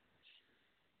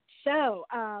 So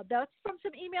that's from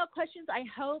some email questions. I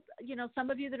hope,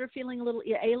 some of you that are feeling a little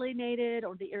alienated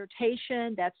or the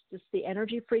irritation, that's just the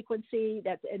energy frequency.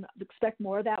 And expect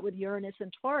more of that with Uranus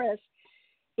and Taurus.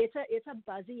 It's a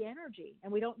buzzy energy,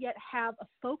 and we don't yet have a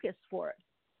focus for it.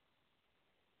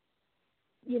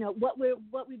 What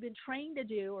we've been trained to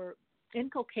do or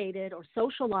inculcated or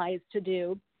socialized to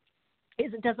do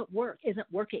isn't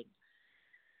working.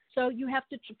 So you have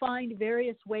to find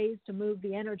various ways to move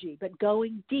the energy, but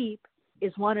going deep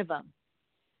is one of them.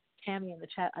 Tammy in the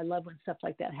chat, I love when stuff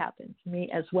like that happens. Me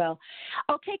as well.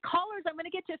 Okay, callers, I'm going to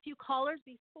get to a few callers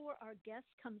before our guest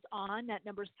comes on. That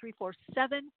number is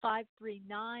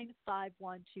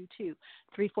 347-539-5122.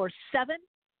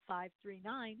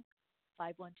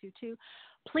 347-539-5122.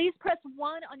 Please press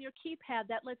 1 on your keypad.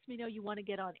 That lets me know you want to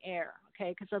get on air,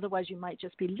 okay? Because otherwise you might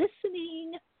just be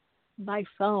listening by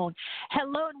phone.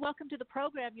 Hello and welcome to the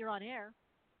program. You're on air.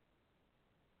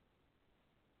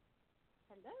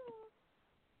 Hello.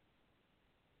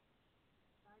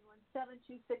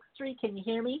 917-263. Can you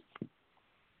hear me?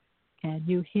 Can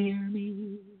you hear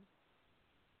me?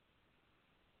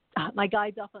 My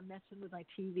guy's off on messing with my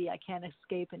TV. I can't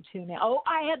escape and tune in. Oh,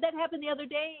 I had that happen the other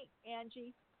day,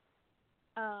 Angie.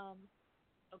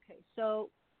 Okay, so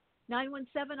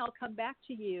 917, I'll come back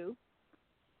to you.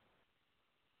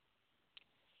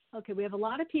 Okay, we have a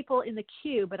lot of people in the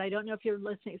queue, but I don't know if you're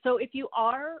listening. So if you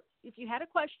had a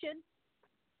question,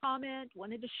 comment,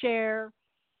 wanted to share,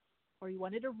 or you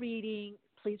wanted a reading,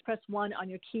 please press 1 on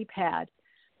your keypad.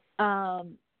 I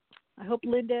hope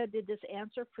Linda did this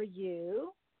answer for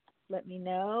you. Let me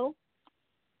know.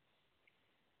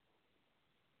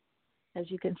 As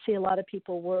you can see, a lot of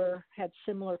people had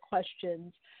similar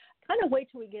questions. Kind of wait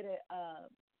till we get a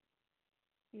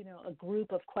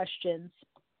group of questions.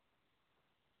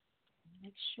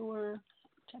 Make sure,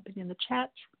 typing in the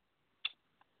chat.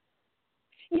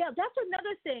 Yeah, that's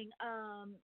another thing.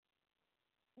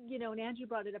 And Angie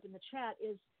brought it up in the chat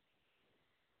is,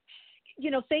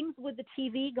 things with the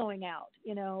TV going out.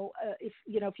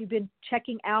 If you've been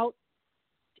checking out,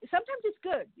 sometimes it's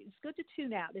good. It's good to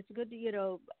tune out. It's good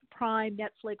to, Prime,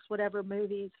 Netflix, whatever,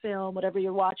 movies, film, whatever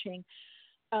you're watching,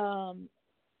 or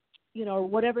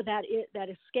whatever that is, that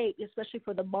escape, especially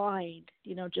for the mind,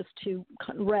 just to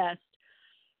rest.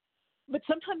 But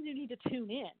sometimes you need to tune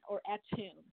in or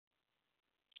attune.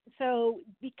 So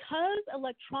because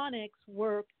electronics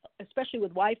work, especially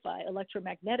with Wi-Fi,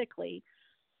 electromagnetically,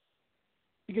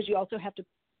 because you also have to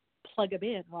plug them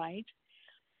in, right?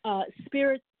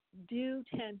 Spirits do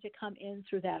tend to come in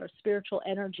through that, or spiritual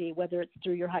energy, whether it's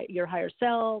through your higher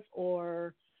self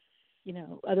or,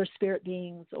 other spirit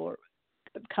beings, or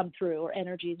come through, or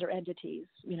energies or entities,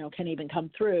 can even come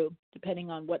through, depending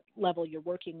on what level you're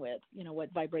working with,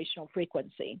 what vibrational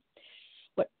frequency,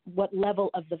 what level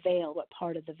of the veil, what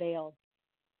part of the veil.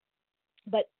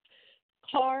 But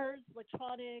cars,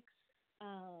 electronics,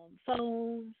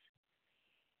 phones,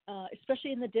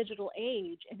 especially in the digital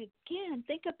age, and again,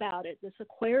 think about it, this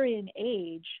Aquarian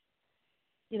age,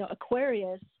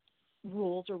 Aquarius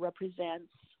rules or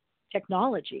represents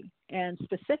technology, and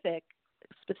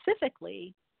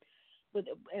specifically,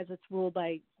 as it's ruled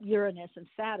by Uranus and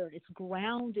Saturn, it's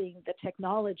grounding the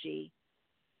technology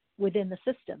within the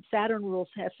system. Saturn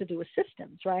has to do with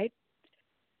systems, right?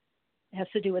 It has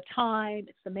to do with time.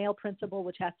 It's the male principle,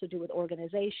 which has to do with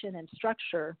organization and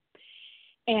structure.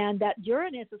 And that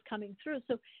Uranus is coming through.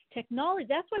 So technology,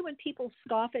 that's why when people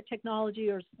scoff at technology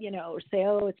or say,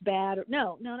 oh, it's bad.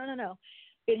 No.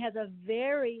 It has a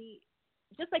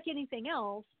just like anything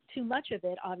else, too much of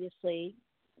it obviously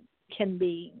can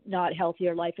be not healthy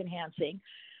or life enhancing.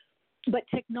 But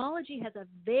technology has a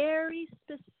very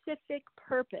specific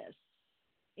purpose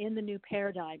in the new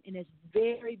paradigm and is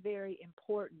very, very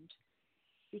important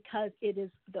because it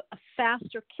is a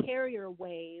faster carrier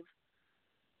wave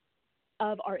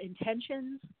of our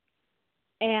intentions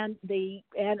and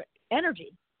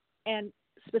energy, and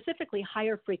specifically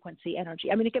higher frequency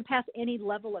energy. I mean, it can pass any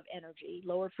level of energy,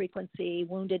 lower frequency,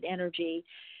 wounded energy,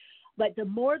 but the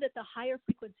more that the higher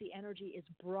frequency energy is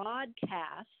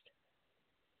broadcast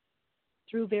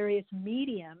through various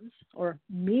mediums or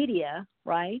media,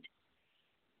 right,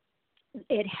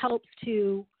 it helps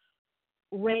to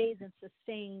raise and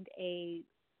sustain a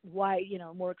wide,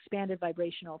 more expanded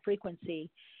vibrational frequency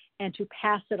and to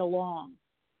pass it along,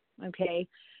 okay?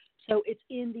 So it's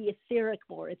in the etheric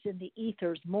more, it's in the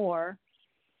ethers more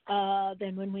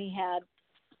than when we had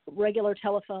regular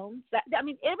telephones.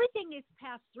 Everything is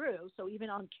passed through, so even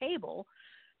on cable.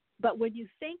 But when you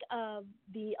think of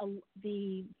the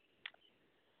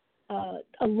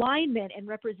alignment and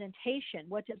representation,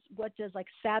 what does like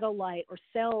satellite or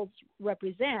cells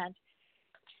represent,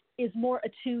 is more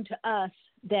attuned to us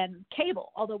than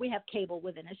cable, although we have cable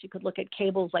within us. You could look at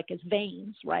cables like as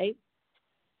veins, right?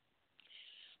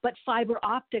 But fiber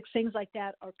optics, things like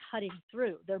that, are cutting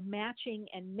through. They're matching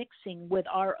and mixing with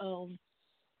our own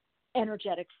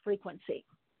energetic frequency.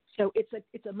 So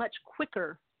it's a much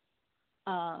quicker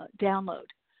download.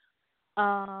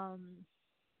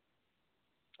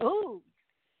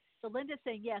 So Linda's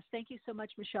saying, yes, thank you so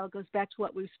much, Michelle. It goes back to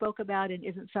what we spoke about and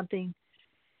isn't something.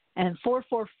 And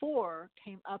 444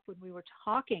 came up when we were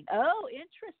talking. Oh,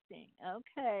 interesting.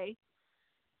 Okay,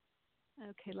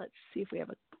 let's see if we have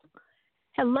a...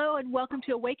 Hello and welcome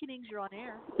to Awakenings. You're on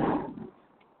air.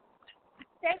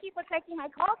 Thank you for taking my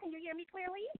call. Can you hear me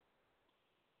clearly?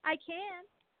 I can.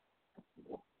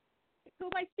 Who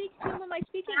am I speaking to? Who am I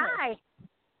speaking Hi. with?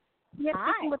 You're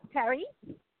speaking with Terry.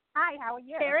 Hi, how are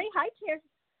you? Terry? Hi, Terry.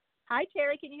 Hi,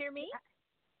 Terry. Can you hear me?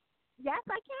 Yes,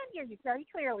 I can hear you very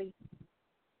clearly.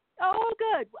 Oh,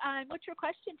 good. What's your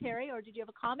question, Terry? Or did you have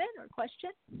a comment or a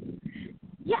question?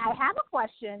 Yeah, I have a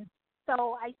question.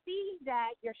 So I see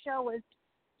that your show is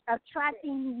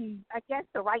attracting, I guess,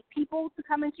 the right people to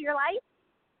come into your life.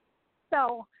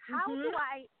 So how do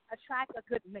I attract a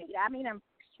good mate? I mean, I'm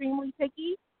extremely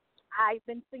picky. I've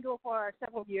been single for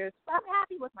several years, but I'm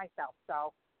happy with myself.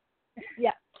 So,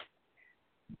 yeah.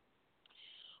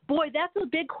 Boy, that's a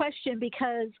big question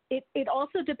because it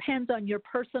also depends on your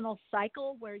personal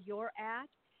cycle, where you're at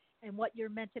and what you're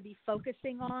meant to be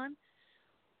focusing on.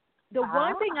 The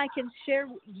one thing I can share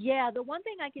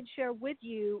with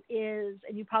you is,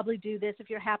 and you probably do this if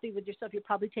you're happy with yourself, you're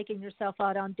probably taking yourself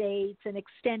out on dates and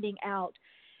extending out.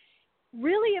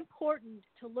 Really important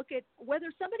to look at whether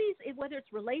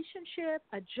it's relationship,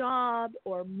 a job,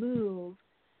 or move.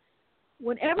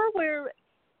 Whenever we're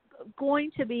going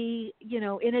to be,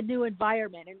 in a new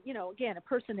environment, and, again, a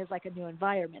person is like a new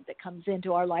environment that comes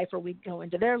into our life or we go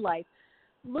into their life.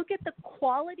 Look at the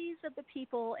qualities of the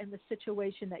people and the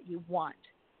situation that you want.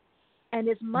 And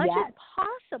as much as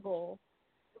possible,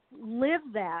 live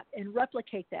that and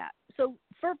replicate that. So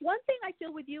for one thing, I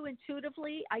feel with you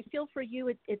intuitively, I feel for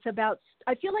you, it's about,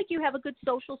 I feel like you have a good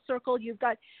social circle.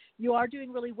 You are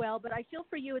doing really well, but I feel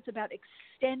for you, it's about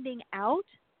extending out.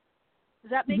 Does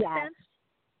that make sense?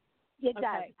 It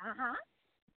does.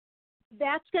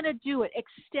 That's going to do it.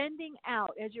 Extending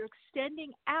out. As you're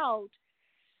extending out,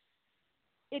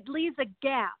 it leaves a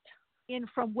gap in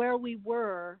from where we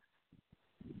were.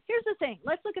 Here's the thing.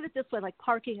 Let's look at it this way, like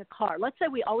parking a car. Let's say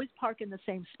we always park in the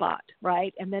same spot,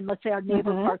 right? And then let's say our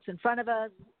neighbor parks in front of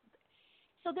us.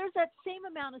 So there's that same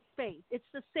amount of space. It's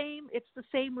the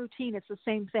same routine. It's the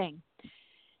same thing.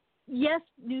 Yes,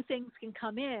 new things can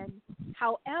come in.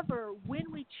 However,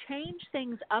 when we change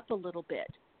things up a little bit,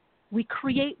 we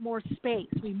create more space.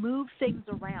 We move things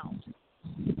around.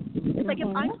 It's like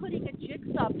if I'm putting a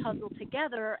jigsaw puzzle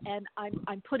together and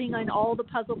I'm putting in all the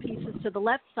puzzle pieces to the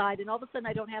left side, and all of a sudden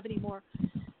I don't have any more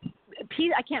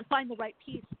piece. I can't find the right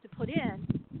piece to put in.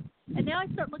 And now I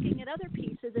start looking at other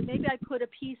pieces, and maybe I put a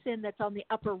piece in that's on the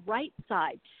upper right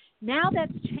side. Now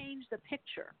that's changed the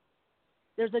picture.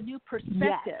 There's a new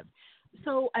perspective.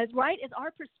 So as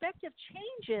our perspective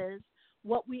changes,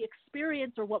 what we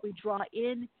experience or what we draw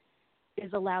in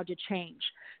is allowed to change.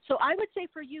 So I would say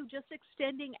for you, just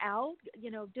extending out,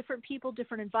 different people,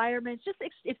 different environments, just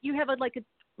if you have oh,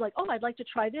 I'd like to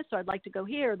try this, or I'd like to go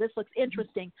here, this looks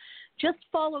interesting, just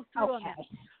follow through on that.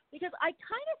 Because I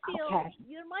kind of feel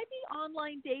there might be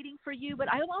online dating for you,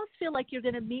 but I almost feel like you're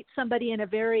going to meet somebody in a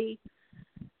very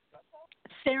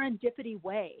serendipity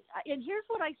way. And here's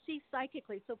what I see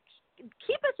psychically. So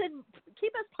keep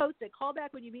us posted. Call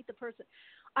back when you meet the person.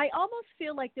 I almost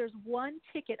feel like there's one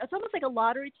ticket. It's almost like a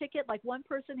lottery ticket. Like one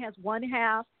person has one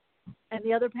half and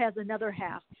the other has another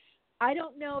half. I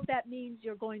don't know if that means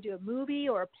you're going to a movie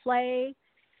or a play,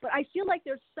 but I feel like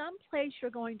there's some place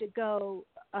you're going to go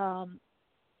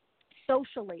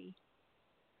socially,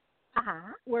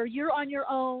 where you're on your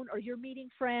own, or you're meeting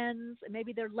friends, and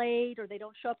maybe they're late, or they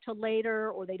don't show up till later,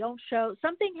 or they don't show.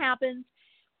 Something happens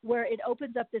where it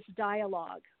opens up this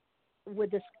dialogue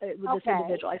with this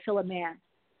individual. I feel a man.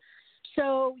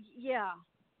 So yeah.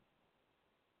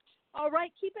 All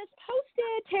right, keep us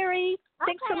posted, Terry.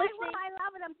 Thanks for listening. I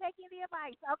love it. I'm taking the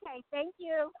advice. Okay, thank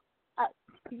you.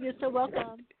 You're so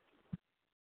welcome.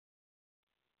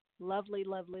 Lovely,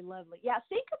 lovely, lovely. Yeah,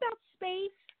 think about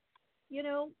space.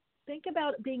 Think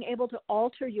about being able to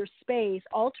alter your space.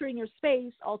 Altering your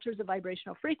space alters the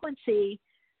vibrational frequency,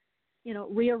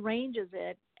 rearranges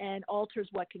it and alters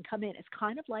what can come in. It's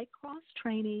kind of like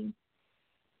cross-training.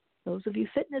 Those of you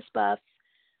fitness buffs,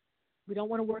 we don't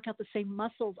want to work out the same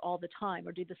muscles all the time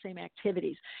or do the same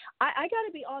activities. I got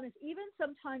to be honest, even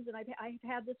sometimes, and I've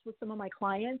had this with some of my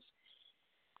clients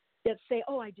that say,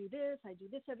 oh, I do this I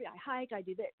hike, I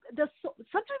do this.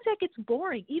 Sometimes that gets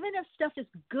boring. Even if stuff is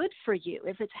good for you,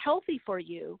 if it's healthy for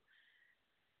you,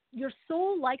 your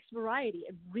soul likes variety.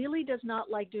 It really does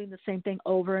not like doing the same thing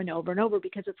over and over and over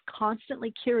because it's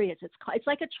constantly curious. It's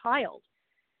like a child.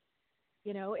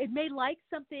 It may like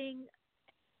something,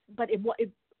 but it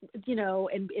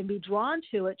and be drawn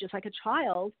to it just like a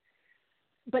child,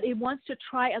 but it wants to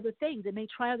try other things. It may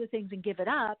try other things and give it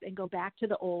up and go back to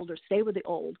the old or stay with the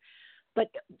old. But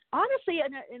honestly,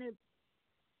 if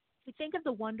we think of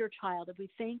the wonder child, if we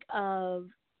think of,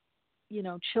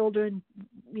 children,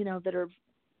 that are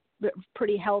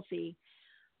pretty healthy,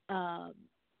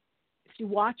 if you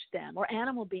watch them, or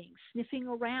animal beings sniffing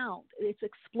around, it's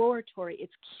exploratory,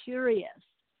 it's curious.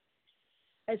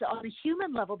 As on a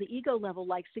human level, the ego level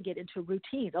likes to get into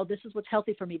routines. Oh, this is what's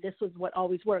healthy for me. This is what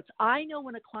always works. I know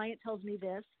when a client tells me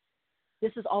this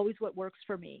is always what works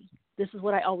for me. This is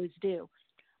what I always do.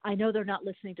 I know they're not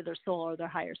listening to their soul or their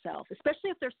higher self,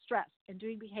 especially if they're stressed and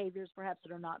doing behaviors perhaps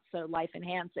that are not so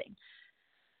life-enhancing.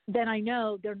 Then I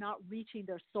know they're not reaching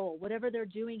their soul. Whatever they're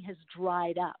doing has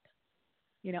dried up.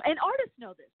 And artists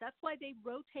know this. That's why they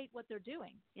rotate what they're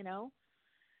doing,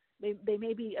 They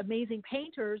may be amazing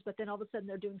painters, but then all of a sudden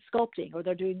they're doing sculpting, or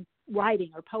they're doing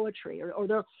writing or poetry, or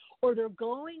they're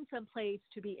going someplace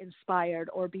to be inspired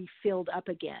or be filled up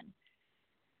again.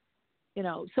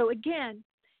 So again,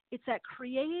 it's that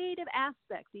creative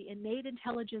aspect, the innate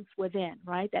intelligence within,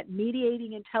 right? That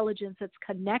mediating intelligence that's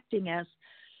connecting us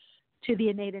to the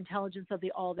innate intelligence of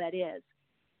the all that is.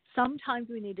 Sometimes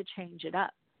we need to change it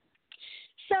up.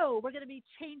 So we're going to be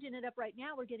changing it up right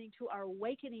now. We're getting to our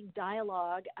awakening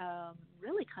dialogue.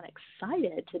 Really kind of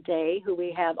excited today who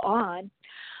we have on.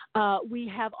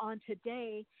 We have on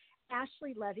today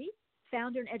Ashley Leavy,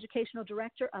 founder and educational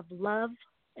director of Love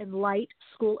and Light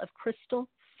School of Crystal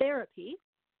Therapy.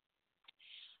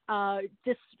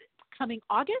 This coming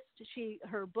August,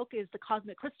 her book is The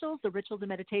Cosmic Crystals, The Rituals and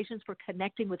Meditations for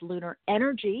Connecting with Lunar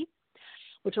Energy,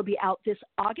 which will be out this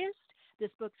August. This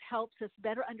book helps us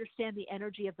better understand the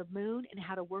energy of the moon and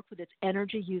how to work with its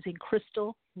energy using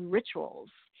crystal rituals.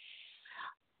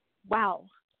 Wow.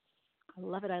 I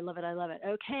love it. I love it. I love it.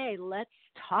 Okay, let's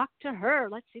talk to her.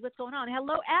 Let's see what's going on.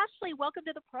 Hello, Ashley. Welcome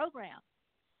to the program.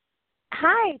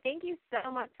 Hi. Thank you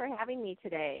so much for having me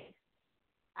today.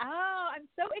 Oh, I'm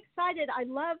so excited.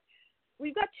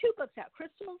 We've got two books out,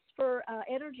 Crystals for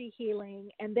Energy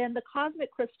Healing, and then The Cosmic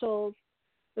Crystals,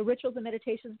 The Rituals and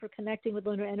Meditations for Connecting with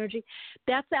Lunar Energy.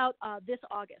 That's out this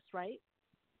August, right?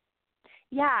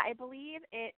 Yeah, I believe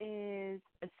it is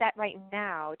set right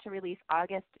now to release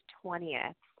August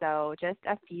 20th, so just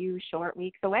a few short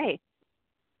weeks away.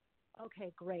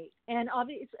 Okay, great. And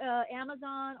obviously,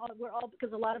 Amazon,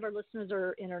 because a lot of our listeners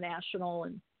are international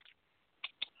and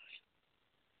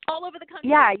all over the country.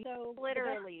 Yeah, so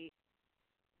literally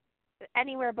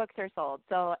anywhere books are sold.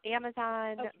 So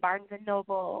Amazon, okay. Barnes &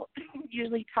 Noble,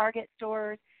 usually Target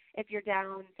stores. If you're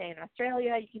down, say, in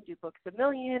Australia, you can do Books A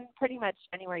Million, pretty much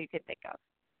anywhere you could think of.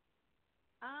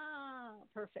 Ah,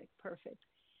 perfect.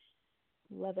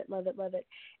 Love it.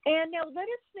 And now let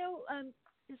us know,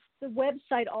 the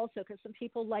website also, because some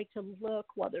people like to look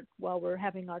while we're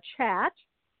having our chat.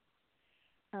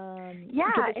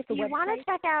 If you want to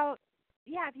check out,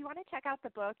 the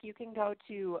book, you can go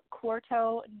to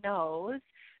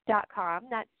quartoknows.com.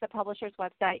 That's the publisher's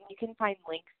website, and you can find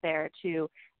links there to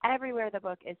everywhere the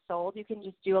book is sold. You can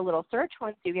just do a little search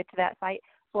once you get to that site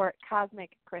for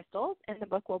Cosmic Crystals, and the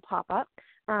book will pop up.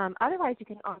 Otherwise, you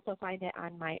can also find it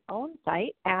on my own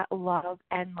site at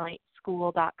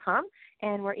loveandlightschool.com,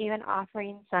 and we're even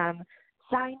offering some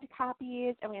signed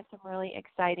copies, and we have some really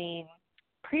exciting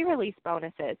pre-release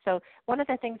bonuses. So one of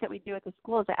the things that we do at the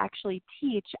school is to actually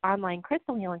teach online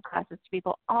crystal healing classes to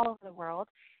people all over the world,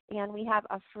 and we have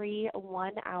a free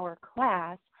 1-hour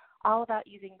class all about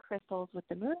using crystals with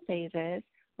the moon phases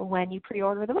when you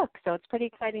pre-order the book. So it's pretty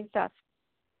exciting stuff.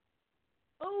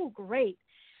 Oh, great.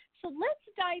 So let's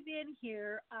dive in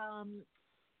here.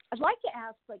 I'd like to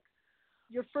ask, like,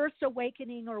 your first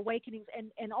awakening or awakenings,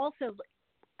 and also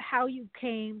how you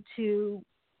came to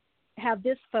have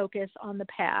this focus on the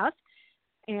path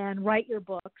and write your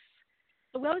books.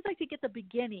 So we always like to get the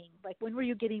beginning. Like, when were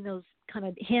you getting those kind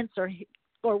of hints, or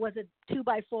was it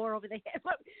 2x4 over the head?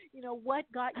 What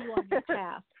got you on this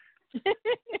path?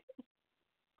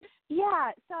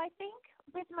 Yeah, so I think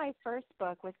with my first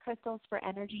book, with Crystals for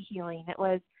Energy Healing, it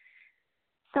was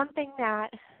something that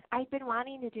I'd been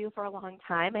wanting to do for a long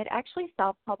time. I'd actually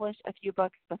self-published a few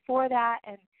books before that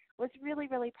and was really,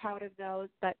 really proud of those,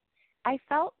 but I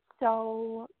felt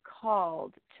so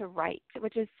called to write,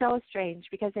 which is so strange,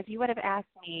 because if you would have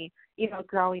asked me,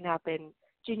 growing up in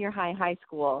junior high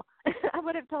school, I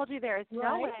would have told you there is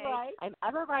no way I'm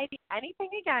ever writing anything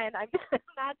again. I'm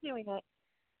not doing it.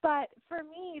 But for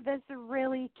me, this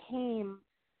really came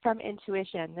from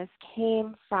intuition. This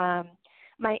came from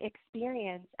my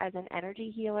experience as an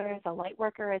energy healer, as a light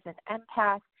worker, as an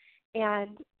empath,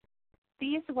 and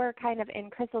these were kind of in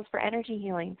Crystals for Energy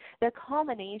Healing, the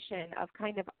culmination of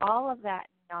kind of all of that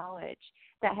knowledge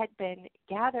that had been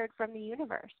gathered from the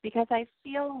universe, because I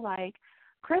feel like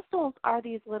crystals are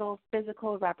these little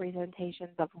physical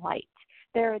representations of light.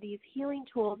 There are these healing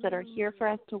tools that are here for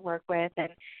us to work with, and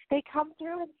they come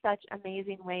through in such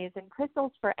amazing ways. And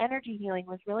Crystals for Energy Healing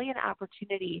was really an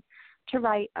opportunity to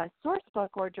write a source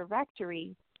book or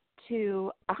directory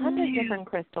to 100 different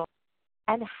crystals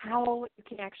and how you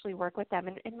can actually work with them.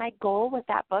 And my goal with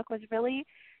that book was really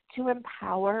to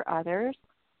empower others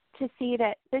to see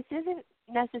that this isn't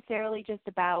necessarily just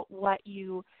about what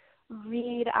you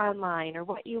read online or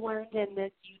what you learned in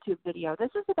this YouTube video. This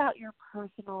is about your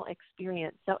personal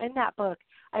experience. So in that book,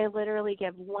 I literally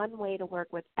give one way to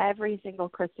work with every single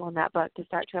crystal in that book to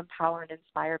start to empower and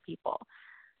inspire people.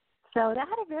 So that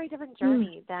had a very different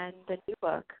journey than the new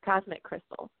book, Cosmic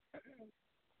Crystals.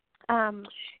 Now,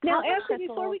 Ashley,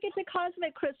 before we get to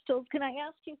Cosmic Crystals, can I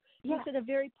ask you, you Yeah. said a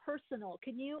very personal.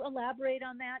 Can you elaborate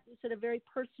on that? You said a very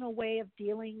personal way of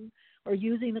dealing or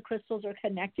using the crystals or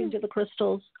connecting to the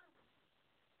crystals.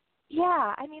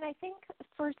 Yeah, I mean, I think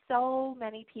for so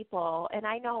many people, and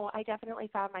I know I definitely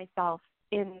found myself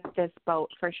in this boat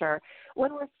for sure,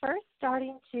 when we're first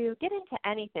starting to get into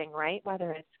anything, right,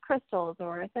 whether it's crystals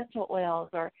or essential oils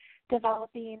or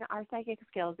developing our psychic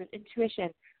skills and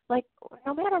intuition, like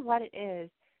no matter what it is,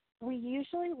 we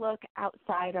usually look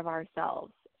outside of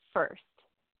ourselves first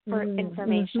for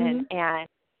information and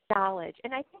knowledge.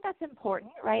 And I think that's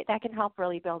important, right? That can help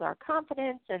really build our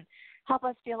confidence and help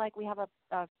us feel like we have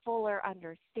a fuller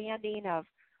understanding of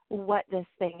what this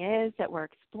thing is that we're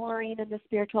exploring in the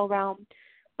spiritual realm.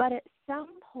 But at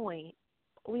some point,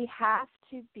 we have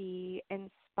to be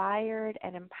inspired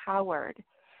and empowered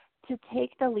to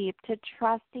take the leap to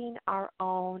trusting our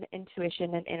own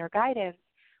intuition and inner guidance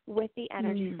with the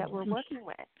energies that we're working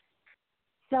with.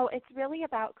 So it's really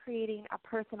about creating a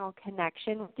personal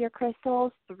connection with your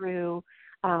crystals through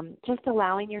just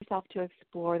allowing yourself to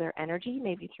explore their energy,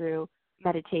 maybe through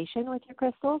meditation with your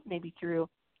crystals, maybe through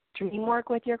dream work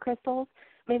with your crystals,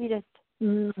 maybe just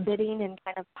sitting and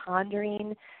kind of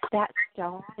pondering that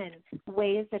stone and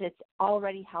ways that it's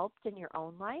already helped in your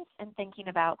own life and thinking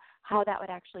about how that would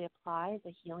actually apply as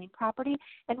a healing property,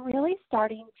 and really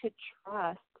starting to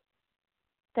trust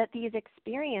that these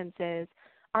experiences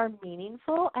are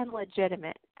meaningful and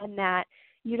legitimate, and that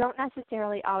you don't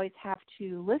necessarily always have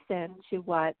to listen to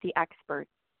what the experts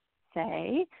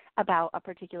say about a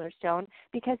particular stone,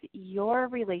 because your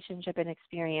relationship and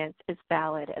experience is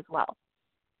valid as well.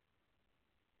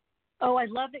 Oh, I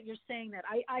love that you're saying that.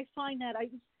 I find that I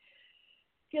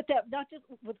get that not just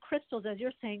with crystals, as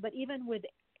you're saying, but even with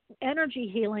energy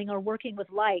healing or working with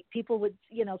light. People would,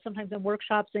 sometimes in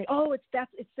workshops say, "Oh, it's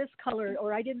this color,"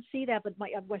 or "I didn't see that, but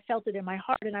I felt it in my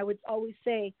heart." And I would always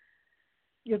say,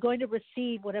 you're going to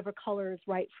receive whatever color is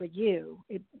right for you.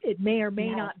 It may or may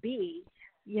not be.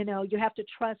 You know, you have to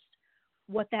trust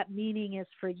what that meaning is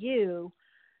for you.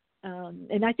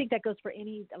 And I think that goes for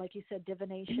any, like you said,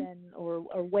 divination or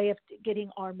way of getting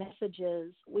our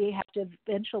messages. We have to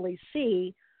eventually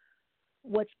see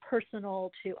what's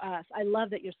personal to us. I love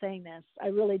that you're saying this. I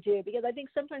really do, because I think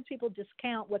sometimes people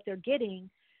discount what they're getting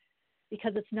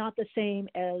because it's not the same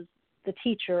as the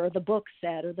teacher or the book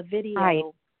said or the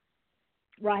video,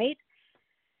 right?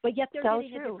 But yet they're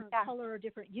getting a different color or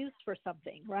different use for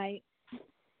something, right?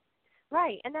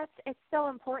 Right, and it's so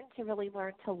important to really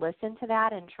learn to listen to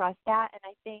that and trust that. And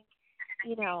I think,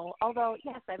 you know, although,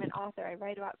 yes, I'm an author, I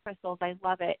write about crystals, I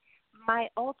love it. My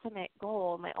ultimate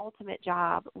goal, my ultimate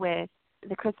job with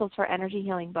the Crystals for Energy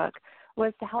Healing book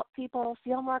was to help people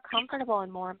feel more comfortable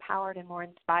and more empowered and more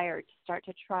inspired to start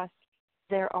to trust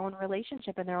their own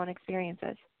relationship and their own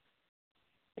experiences.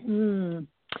 Yeah,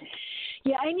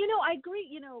 and, you know, I agree,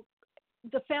 you know,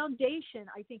 the foundation,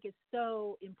 I think, is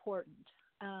so important.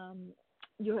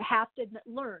 You have to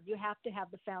learn. You have to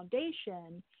have the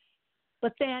foundation.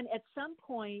 But then at some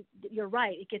point, you're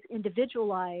right, it gets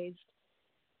individualized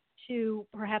to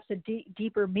perhaps a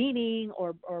deeper meaning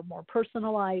or more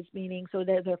personalized meaning, so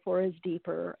that therefore is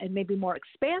deeper and maybe more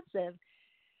expansive.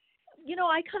 You know,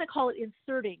 I kind of call it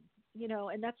inserting, you know,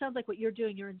 and that sounds like what you're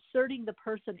doing. You're inserting the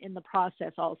person in the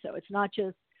process also. It's not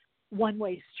just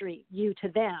one-way street, you to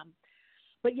them,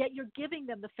 but yet you're giving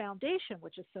them the foundation,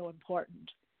 which is so important.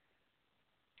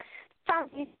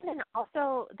 Foundation and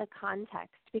also the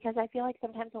context, because I feel like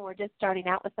sometimes when we're just starting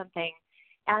out with something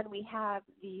and we have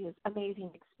these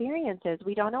amazing experiences,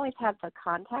 we don't always have the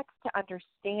context to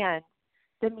understand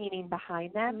the meaning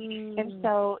behind them. And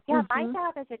so, my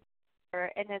job as a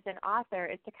teacher and as an author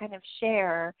is to kind of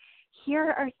share,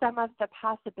 here are some of the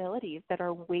possibilities that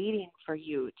are waiting for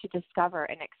you to discover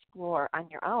and explore on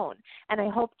your own. And I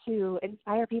hope to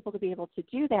inspire people to be able to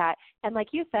do that. And like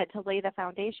you said, to lay the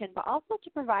foundation, but also to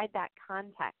provide that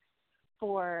context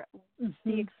for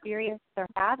the experience they're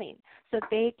having so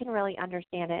they can really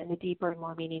understand it in a deeper and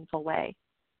more meaningful way.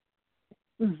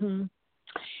 And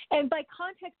by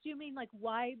context, you mean like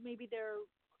why maybe they're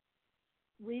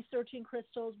researching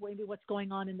crystals, maybe what's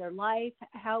going on in their life?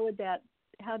 How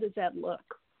does that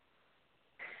look?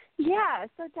 Yeah,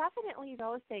 so definitely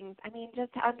those things. I mean,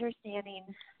 just understanding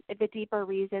the deeper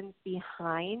reasons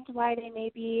behind why they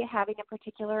may be having a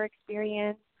particular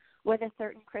experience with a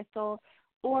certain crystal,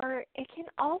 or it can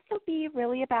also be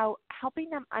really about helping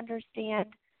them understand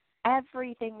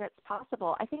everything that's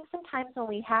possible. I think sometimes when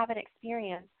we have an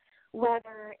experience,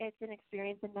 whether it's an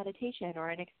experience in meditation or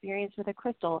an experience with a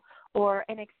crystal or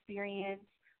an experience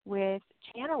with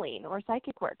channeling or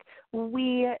psychic work,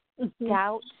 we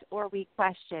doubt or we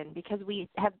question because we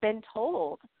have been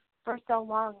told for so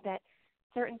long that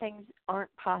certain things aren't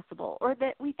possible, or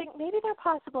that we think maybe they're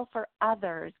possible for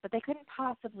others, but they couldn't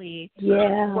possibly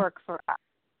work for us,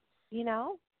 you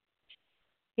know?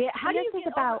 Yeah, how do you think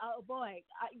get about? Oh boy,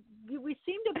 we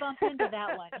seem to bump into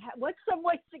that one. What's some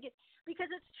ways to get? Because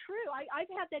it's true. I've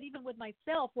had that even with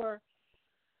myself, where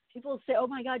people say, "Oh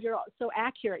my God, you're so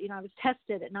accurate." You know, I was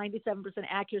tested at 97%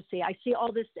 accuracy. I see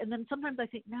all this, and then sometimes I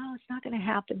think, "No, it's not going to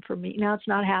happen for me. No, it's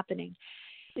not happening."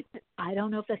 I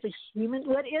don't know if that's a human.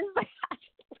 What is that?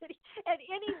 And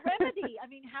any remedy? I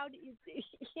mean, how do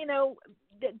you know?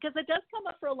 Because it does come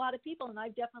up for a lot of people, and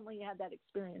I've definitely had that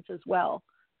experience as well.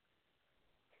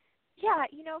 Yeah,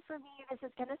 you know, for me, this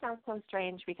is going to sound so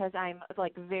strange because I'm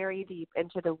like very deep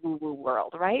into the woo-woo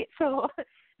world, right? So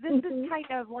this is kind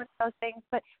of one of those things.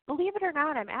 But believe it or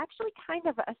not, I'm actually kind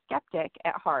of a skeptic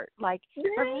at heart. Like,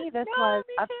 for me, this was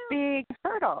a big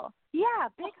hurdle. Yeah,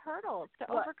 big hurdles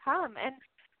to overcome. And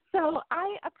so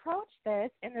I approached this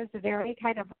in this very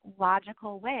kind of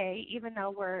logical way, even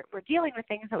though we're dealing with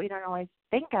things that we don't always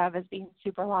think of as being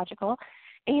super logical.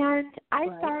 And I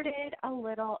started a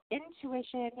little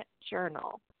intuition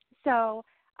journal. So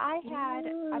I had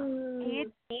a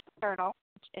page journal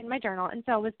in my journal, and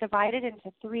so it was divided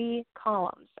into 3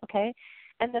 columns, okay?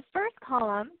 And the first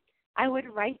column, I would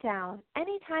write down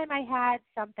anytime I had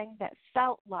something that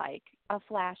felt like a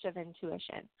flash of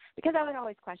intuition, because I would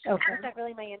always question, was that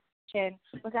really my intuition?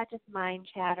 Was that just mind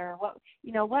chatter? What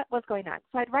was going on?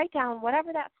 So I'd write down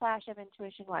whatever that flash of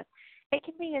intuition was. It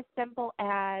can be as simple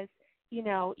as, you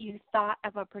know, you thought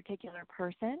of a particular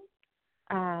person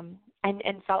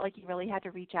and felt like you really had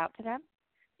to reach out to them,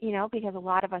 you know, because a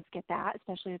lot of us get that,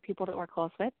 especially with people that we're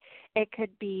close with. It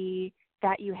could be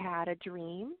that you had a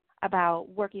dream about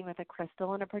working with a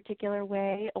crystal in a particular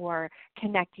way, or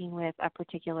connecting with a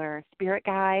particular spirit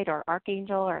guide or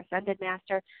archangel or ascended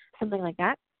master, something like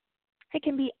that. It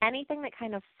can be anything that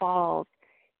kind of falls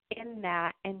in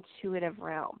that intuitive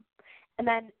realm. And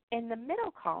then in the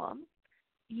middle column,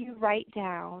 you write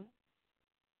down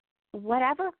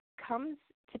whatever comes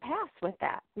to pass with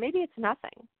that. Maybe it's nothing.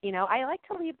 I like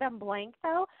to leave them blank,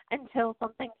 though, until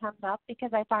something comes up,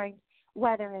 because I find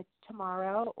whether it's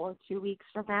tomorrow or 2 weeks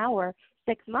from now or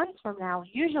 6 months from now,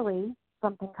 usually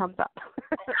something comes up.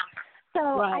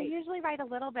 So right. I usually write a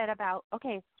little bit about,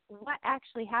 okay, what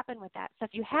actually happened with that. So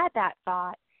if you had that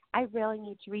thought, I really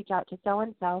need to reach out to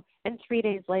so-and-so, and 3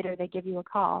 days later they give you a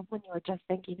call when you were just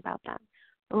thinking about them.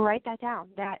 Write that down.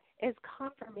 That is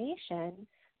confirmation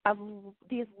of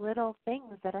these little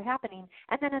things that are happening.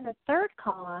 And then in the third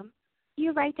column,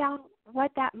 you write down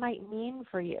what that might mean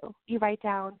for you. You write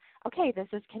down, okay, this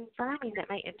is confirming that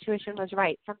my intuition was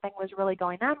right. Something was really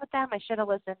going on with them. I should have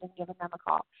listened and given them a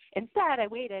call. Instead, I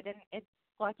waited, and it's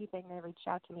a lucky thing they reached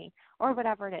out to me, or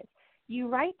whatever it is. You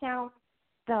write down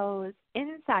those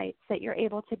insights that you're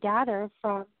able to gather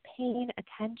from paying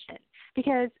attention,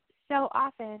 because so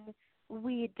often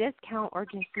we discount or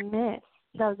dismiss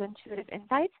those intuitive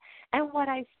insights. And what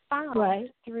I found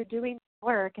through doing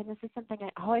work, and this is something I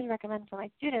always recommend for my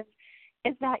students,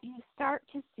 is that you start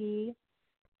to see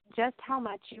just how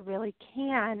much you really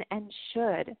can and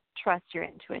should trust your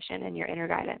intuition and your inner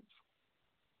guidance.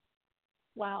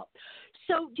 Wow.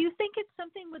 So do you think it's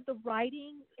something with the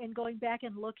writing and going back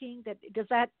and looking, does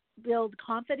that build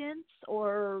confidence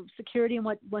or security in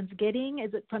what one's getting?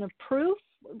 Is it kind of proof?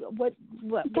 Why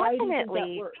do you think that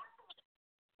works?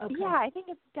 Okay. Yeah, I think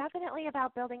it's definitely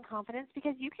about building confidence,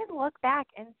 because you can look back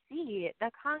and see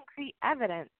the concrete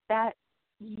evidence that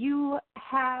you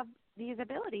have these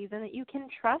abilities and that you can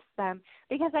trust them.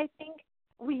 Because I think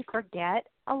we forget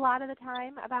a lot of the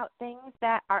time about things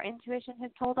that our intuition has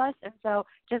told us, and so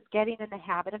just getting in the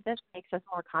habit of this makes us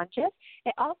more conscious.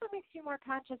 It also makes you more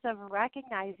conscious of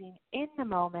recognizing in the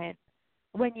moment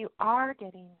when you are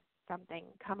getting something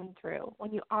coming through,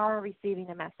 when you are receiving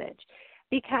a message,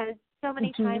 because so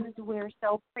many times we're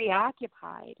so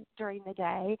preoccupied during the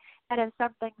day that if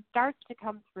something starts to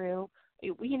come through,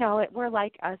 we're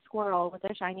like a squirrel with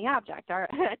a shiny object. Our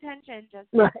attention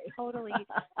just gets totally,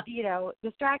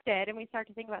 distracted, and we start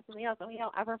to think about something else, and we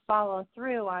don't ever follow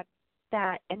through on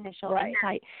that initial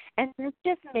insight. And this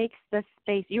just makes the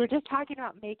space. You were just talking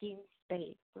about making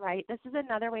space, right? This is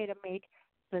another way to make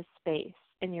the space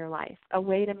in your life, a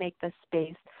way to make the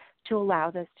space to allow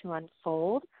this to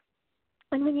unfold.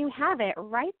 And when you have it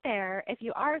right there, if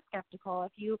you are skeptical,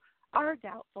 if you are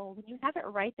doubtful, when you have it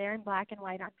right there in black and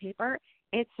white on paper,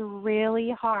 it's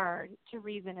really hard to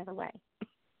reason it away.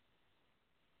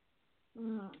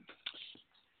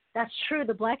 That's true.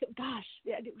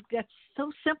 That's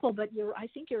so simple, but I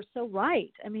think you're so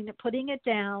right. I mean, putting it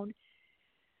down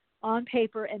on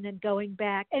paper and then going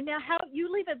back. And now how you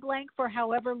leave it blank for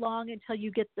however long until you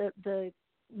get the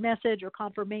message or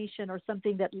confirmation or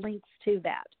something that links to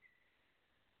that.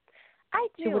 I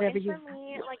do, and for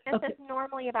me, this is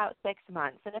normally about 6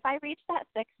 months. And if I reach that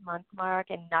 6-month mark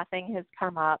and nothing has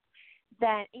come up,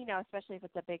 then, especially if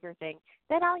it's a bigger thing,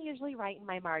 then I'll usually write in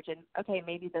my margin, okay,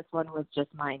 maybe this one was just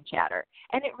mind chatter.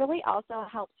 And it really also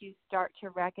helps you start to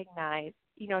recognize,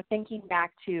 thinking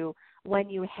back to when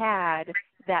you had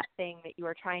that thing that you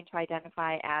were trying to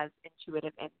identify as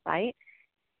intuitive insight.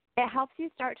 It helps you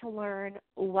start to learn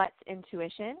what's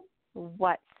intuition,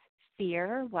 what's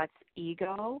fear, what's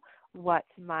ego, what's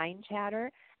mind chatter,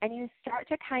 and you start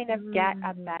to kind of get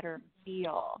a better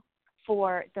feel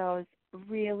for those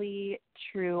really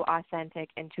true, authentic,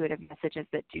 intuitive messages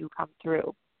that do come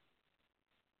through.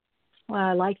 Well,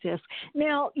 I like this.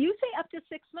 Now, you say up to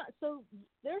 6 months, so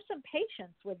there's some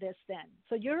patience with this then.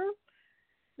 So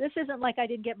this isn't like I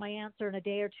didn't get my answer in a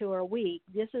day or two or a week.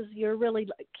 You're really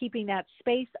keeping that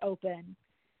space open,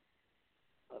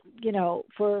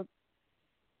 for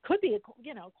could be,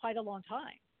 quite a long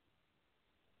time.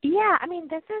 Yeah, I mean,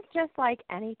 this is just like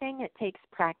anything. It takes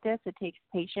practice. It takes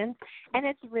patience. And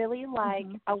it's really like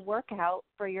a workout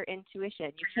for your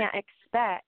intuition. You can't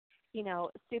expect,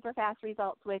 super fast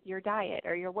results with your diet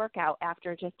or your workout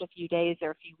after just a few days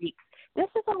or a few weeks. This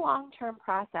is a long-term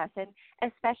process. And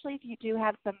especially if you do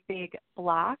have some big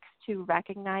blocks to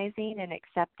recognizing and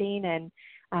accepting and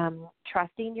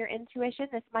trusting your intuition,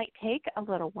 this might take a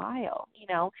little while.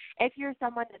 If you're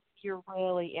someone you're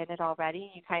really in it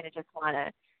already, you kind of just want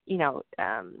to,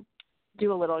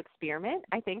 do a little experiment,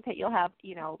 I think that you'll have,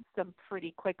 some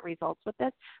pretty quick results with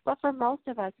this. But for most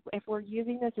of us, if we're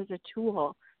using this as a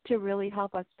tool to really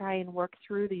help us try and work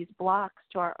through these blocks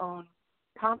to our own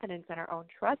confidence and our own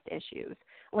trust issues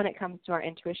when it comes to our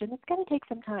intuition, it's going to take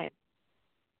some time.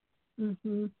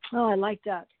 Oh, I like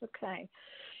that. Okay.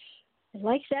 I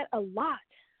like that a lot.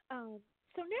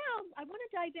 So now I want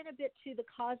to dive in a bit to the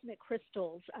cosmic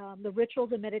crystals, the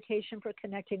rituals and meditation for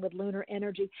connecting with lunar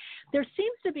energy. There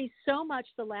seems to be so much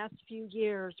the last few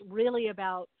years really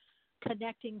about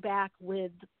connecting back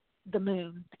with the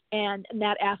moon and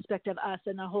that aspect of us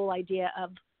and the whole idea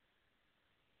of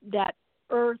that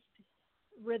earth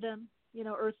rhythm,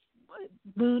 earth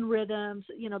moon rhythms,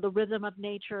 the rhythm of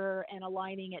nature and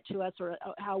aligning it to us, or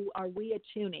how are we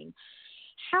attuning?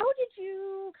 How did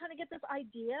you kind of get this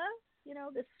idea,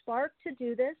 this spark to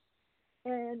do this?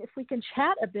 And if we can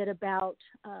chat a bit about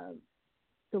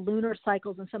the lunar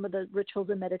cycles and some of the rituals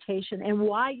and meditation and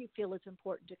why you feel it's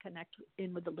important to connect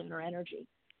in with the lunar energy.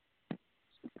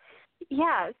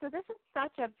 Yeah, so this is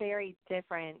such a very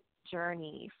different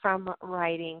journey from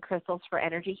writing Crystals for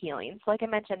Energy Healing. So like I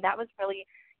mentioned, that was really,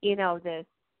 this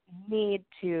need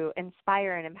to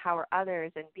inspire and empower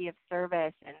others and be of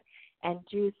service and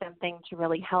do something to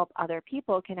really help other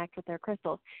people connect with their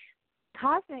crystals.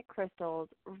 Cosmic crystals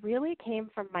really came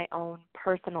from my own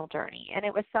personal journey, and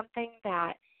it was something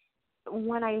that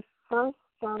when I first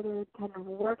started kind of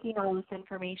working all this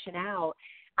information out,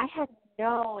 I had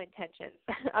no intentions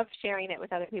of sharing it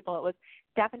with other people. It was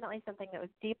definitely something that was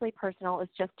deeply personal. It was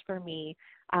just for me.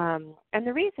 And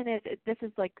the reason is, this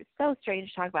is like so strange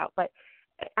to talk about, but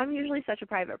I'm usually such a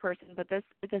private person, but this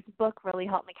book really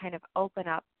helped me kind of open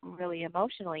up really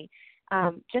emotionally.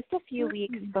 Just a few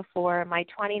weeks before my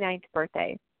 29th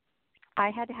birthday,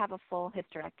 I had to have a full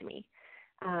hysterectomy.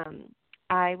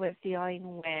 I was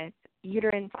dealing with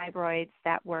uterine fibroids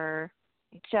that were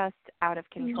just out of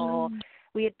control.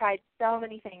 We had tried so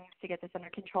many things to get this under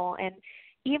control, and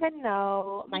even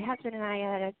though my husband and I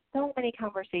had so many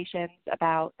conversations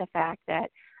about the fact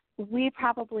that we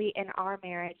probably in our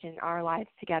marriage and our lives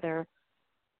together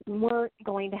weren't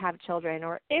going to have children,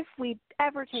 or if we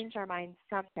ever changed our minds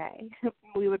someday,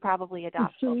 we would probably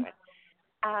adopt children.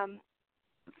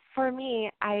 For me,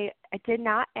 I did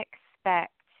not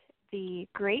expect the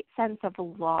great sense of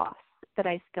loss that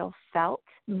I still felt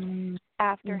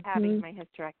after having my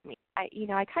hysterectomy.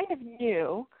 I kind of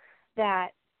knew that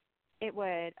it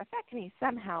would affect me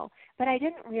somehow, but I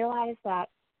didn't realize that.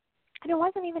 And it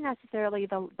wasn't even necessarily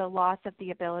the loss of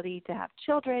the ability to have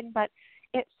children, but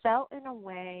it felt in a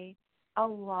way a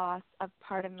loss of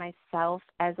part of myself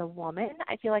as a woman.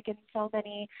 I feel like in so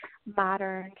many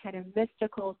modern kind of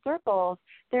mystical circles,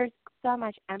 there's so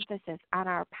much emphasis on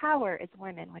our power as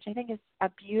women, which I think is a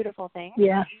beautiful thing.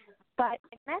 Yeah. But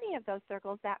in many of those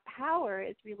circles, that power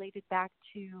is related back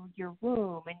to your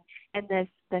womb and this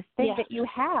thing that you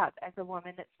have as a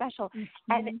woman that's special.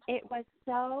 And it was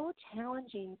so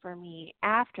challenging for me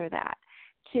after that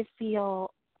to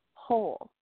feel whole.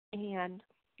 And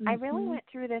I really went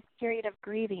through this period of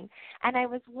grieving, and I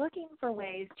was looking for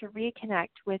ways to reconnect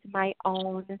with my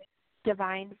own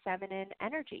divine feminine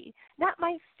energy, not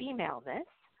my femaleness,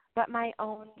 but my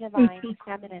own divine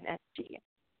feminine energy.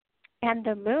 And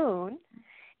the moon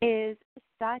is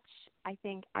such, I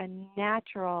think, a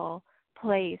natural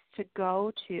place to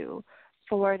go to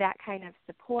for that kind of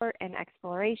support and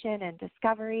exploration and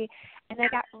discovery. And I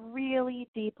got really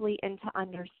deeply into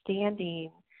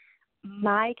understanding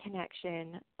my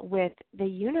connection with the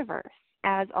universe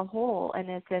as a whole and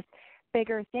as this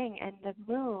bigger thing. And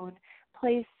the moon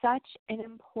plays such an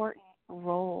important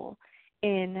role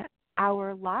in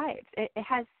our lives. It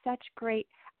has such great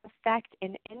effect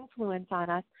and influence on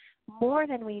us more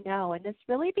than we know. And this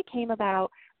really became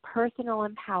about personal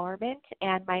empowerment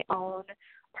and my own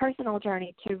personal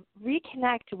journey to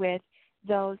reconnect with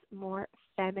those more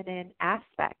feminine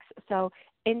aspects. So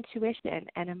intuition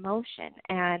and emotion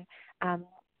and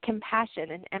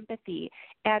compassion and empathy.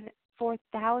 And for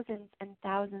thousands and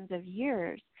thousands of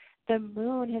years, the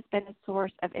moon has been a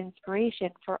source of inspiration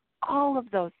for all of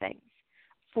those things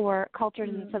for cultures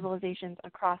and civilizations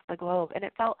across the globe. And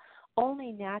it felt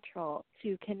only natural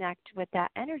to connect with that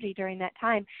energy during that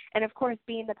time. And of course,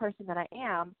 being the person that I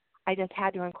am, I just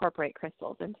had to incorporate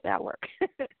crystals into that work.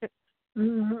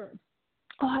 Oh,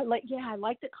 I like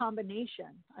the combination.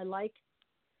 I like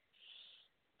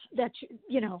that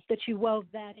you wove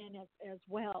that in as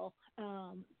well.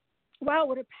 Wow,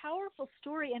 what a powerful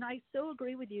story. And I so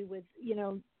agree with you with,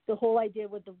 the whole idea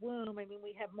with the womb. I mean,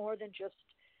 we have more than just,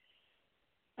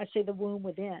 I say, the womb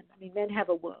within. I mean, men have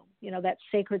a womb, that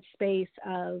sacred space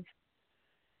of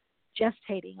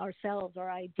gestating ourselves,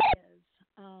 our ideas.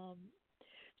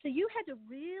 So you had to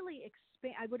really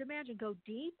expand, I would imagine, go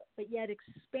deep, but yet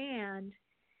expand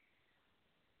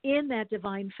in that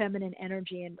divine feminine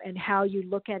energy and how you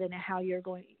look at it and how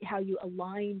you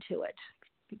align to it.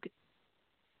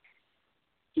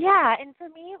 Yeah, and for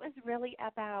me, it was really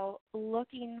about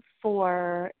looking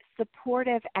for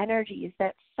supportive energies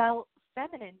that felt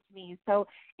feminine to me. So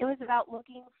it was about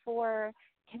looking for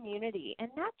community, and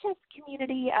not just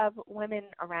community of women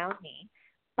around me,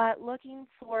 but looking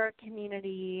for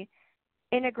community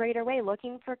in a greater way,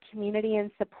 looking for community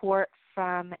and support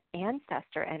from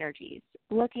ancestor energies,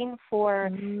 looking for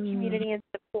community and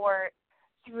support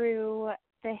through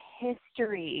the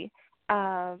history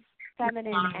of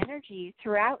feminine energy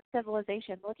throughout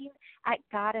civilization, looking at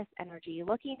goddess energy,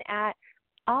 looking at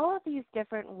all of these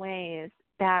different ways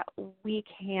that we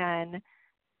can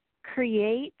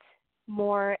create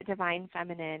more divine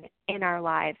feminine in our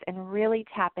lives and really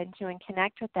tap into and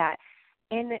connect with that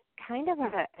in kind of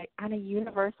on a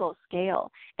universal scale.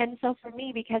 And so for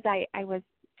me, because I was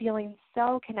feeling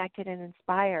so connected and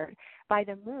inspired by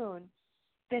the moon,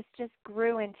 this just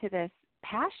grew into this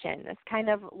passion, this kind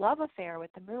of love affair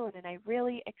with the moon. And I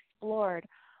really explored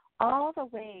all the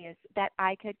ways that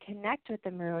I could connect with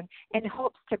the moon in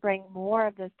hopes to bring more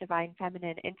of this divine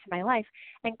feminine into my life.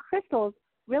 And crystals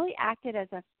really acted as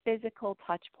a physical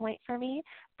touch point for me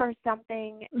for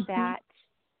something that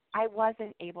I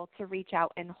wasn't able to reach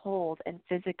out and hold and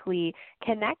physically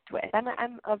connect with.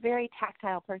 I'm a very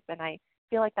tactile person. I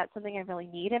feel like that's something I really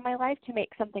need in my life to make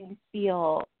something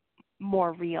feel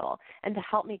more real and to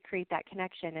help me create that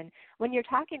connection. And when you're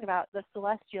talking about the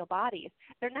celestial bodies,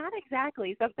 they're not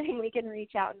exactly something we can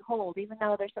reach out and hold, even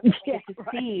though there's something we get to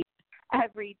see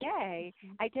every day.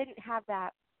 I didn't have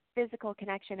that physical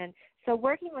connection. And so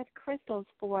working with crystals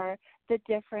for the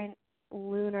different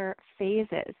lunar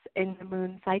phases in the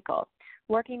moon cycle,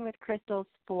 working with crystals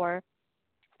for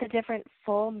the different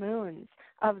full moons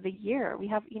of the year. We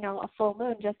have, a full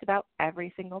moon just about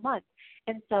every single month.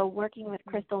 And so working with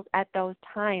crystals at those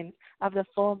times of the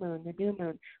full moon, the new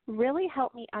moon, really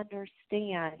helped me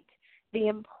understand the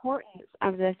importance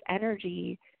of this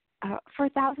energy for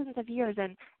thousands of years.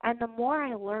 And the more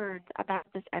I learned about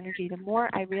this energy, the more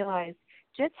I realized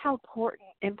just how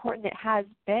important it has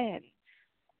been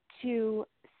to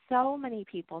so many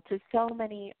people, to so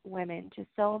many women, to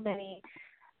so many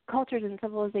cultures and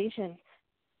civilizations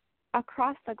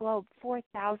across the globe for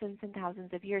thousands and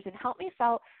thousands of years, and helped me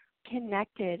feel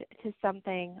connected to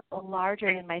something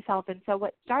larger than myself. And so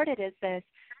what started as this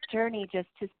journey just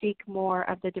to seek more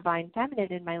of the divine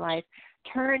feminine in my life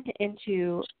turned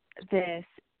into this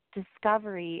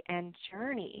discovery and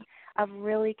journey of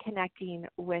really connecting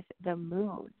with the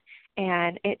moon.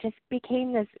 And it just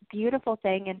became this beautiful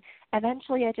thing. And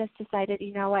eventually I just decided,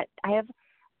 you know what, I have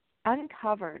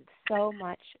uncovered so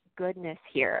much goodness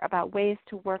here about ways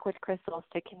to work with crystals,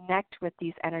 to connect with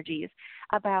these energies,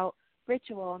 about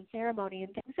ritual and ceremony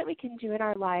and things that we can do in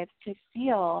our lives to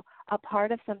feel a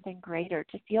part of something greater,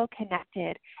 to feel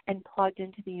connected and plugged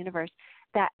into the universe,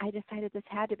 that I decided this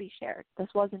had to be shared. This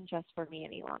wasn't just for me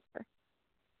any longer.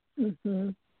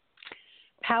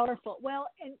 Powerful. Well,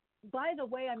 and by the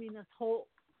way, I mean, this whole,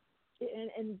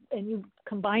 and you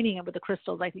combining it with the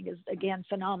crystals, I think is, again,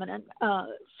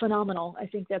 phenomenal. I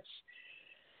think that's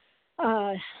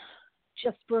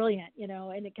just brilliant,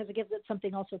 and because it gives it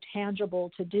something also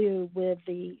tangible to do with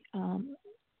the,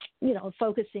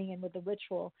 focusing and with the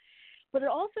ritual. But it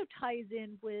also ties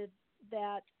in with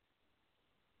that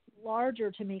larger,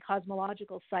 to me,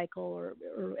 cosmological cycle or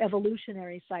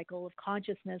evolutionary cycle of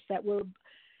consciousness that we're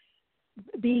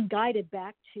being guided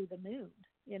back to the moon,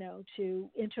 to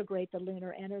integrate the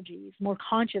lunar energies more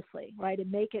consciously, right, and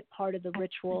make it part of the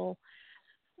ritual.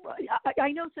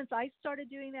 I know since I started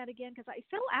doing that again, because I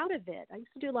fell out of it. I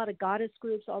used to do a lot of goddess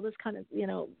groups, all this kind of,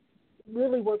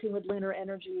 really working with lunar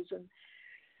energies. And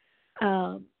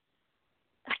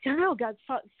I don't know,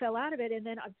 fell out of it. And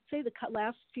then I'd say the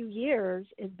last few years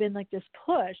has been like this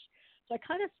push. So I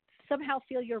kind of somehow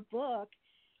feel your book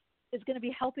is going to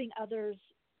be helping others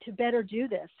to better do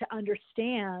this, to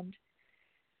understand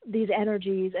these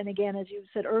energies. And again, as you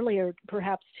said earlier,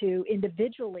 perhaps to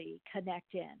individually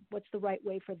connect in. What's the right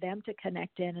way for them to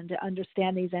connect in and to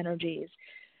understand these energies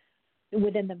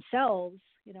within themselves,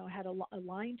 how to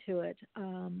align to it.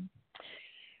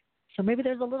 So maybe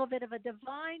there's a little bit of a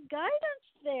divine guidance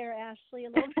there, Ashley, a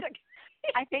little bit.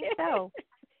 I think so.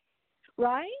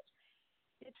 Right?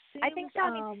 It seems, I think so.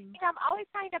 I'm always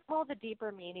trying to pull the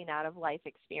deeper meaning out of life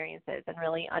experiences and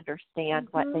really understand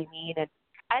what they mean. And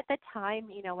at the time,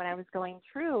 when I was going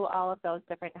through all of those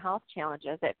different health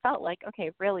challenges, it felt like,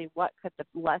 okay, really, what could the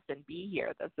lesson be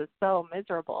here? This is so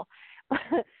miserable.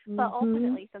 But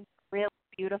ultimately, something really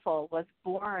beautiful was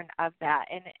born of that.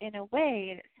 And in a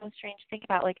way, it's so strange to think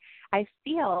about, like, I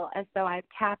feel as though I've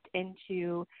tapped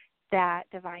into that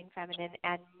divine feminine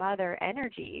and mother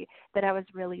energy that I was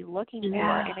really looking for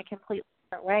in a completely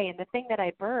different way. And the thing that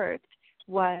I birthed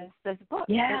was this book.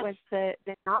 It was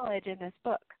the knowledge in this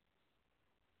book.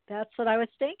 That's what I was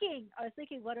thinking. I was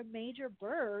thinking, what a major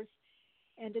birth,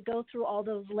 and to go through all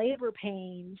those labor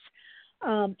pains.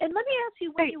 And let me ask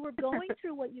you, when you were going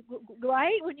through what you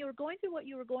when you were going through what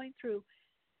you were going through,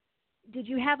 did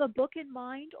you have a book in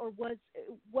mind, or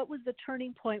what was the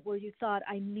turning point where you thought,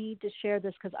 I need to share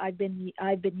this because I've been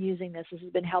using this. This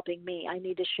has been helping me. I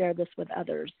need to share this with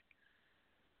others.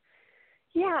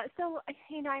 Yeah, so,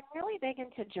 I'm really big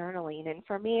into journaling, and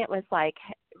for me it was like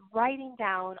writing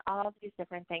down all of these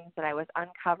different things that I was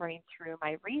uncovering through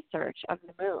my research of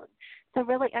the moon. So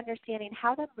really understanding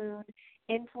how the moon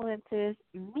influences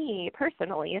me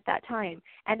personally at that time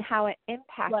and how it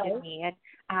impacted me.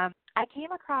 And I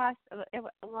came across,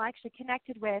 actually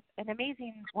connected with an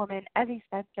amazing woman, Ezzy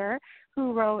Spencer,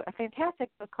 who wrote a fantastic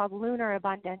book called Lunar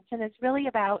Abundance, and it's really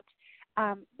about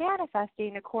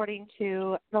manifesting according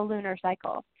to the lunar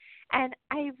cycle. And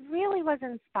I really was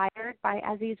inspired by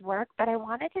Ezzy's work, but I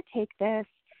wanted to take this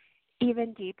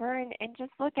even deeper and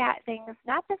just look at things,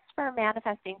 not just for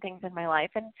manifesting things in my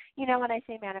life. And, when I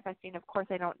say manifesting, of course,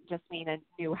 I don't just mean a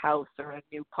new house or a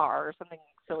new car or something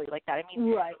silly like that. I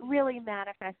mean, really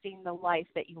manifesting the life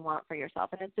that you want for yourself.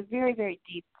 And it's a very, very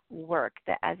deep work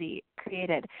that Ezzy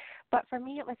created. But for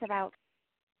me, it was about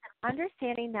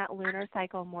understanding that lunar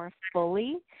cycle more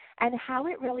fully and how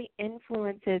it really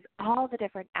influences all the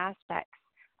different aspects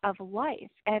of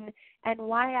life and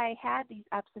why I had these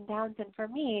ups and downs. And for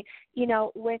me,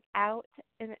 without,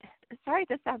 and sorry,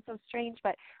 this sounds so strange,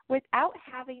 but without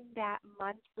having that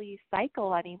monthly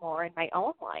cycle anymore in my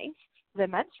own life, the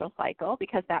menstrual cycle,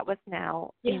 because that was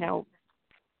now,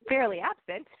 fairly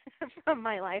absent from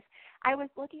my life, I was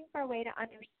looking for a way to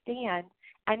understand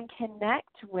and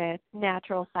connect with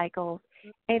natural cycles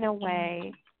in a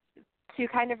way to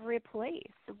kind of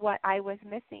replace what I was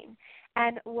missing.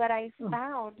 And what I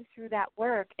found through that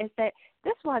work is that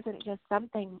this wasn't just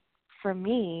something for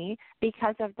me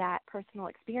because of that personal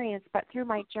experience, but through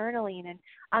my journaling and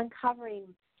uncovering,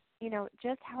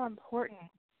 just how important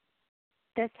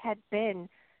this had been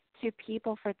to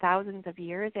people for thousands of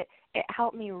years. It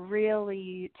helped me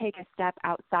really take a step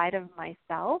outside of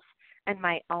myself and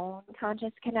my own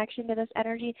conscious connection to this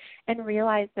energy and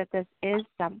realize that this is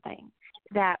something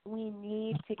that we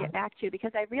need to get back to,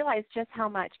 because I realized just how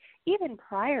much, even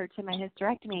prior to my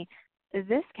hysterectomy,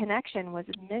 this connection was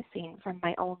missing from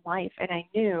my own life, and I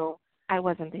knew I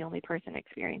wasn't the only person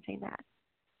experiencing that.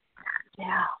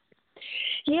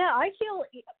 Yeah, I feel,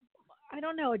 I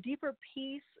don't know, a deeper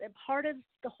peace, a part of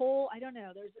the whole, I don't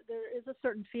know, there is a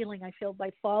certain feeling I feel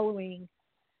by following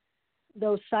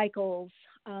those cycles,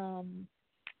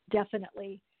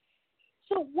 definitely.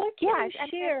 So what can you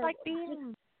share? It's like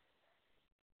being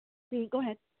go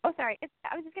ahead. Oh, sorry.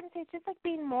 I was just going to say, it's just like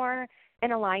being more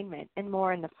in alignment and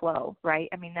more in the flow, right?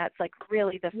 I mean, that's like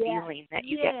really the feeling that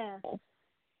you get.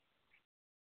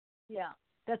 Yeah,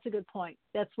 that's a good point.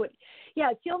 That's what,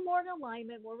 I feel more in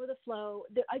alignment, more with the flow.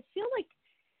 I feel like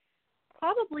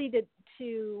probably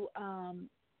to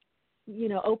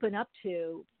open up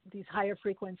to these higher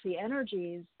frequency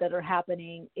energies that are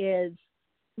happening is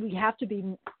we have to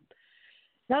be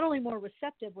not only more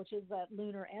receptive, which is that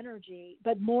lunar energy,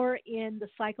 but more in the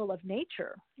cycle of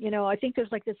nature. I think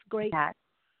there's like this great,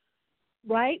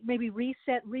 right? Maybe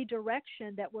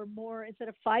redirection that we're more, instead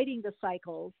of fighting the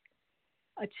cycles,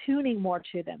 attuning more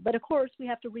to them. But of course, we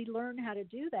have to relearn how to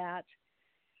do that.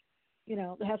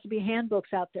 There has to be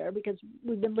handbooks out there because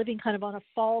we've been living kind of on a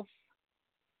false,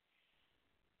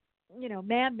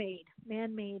 man-made,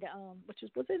 which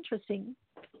was interesting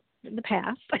in the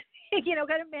past,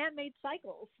 kind of man-made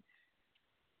cycles.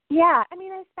 Yeah, I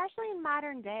mean, especially in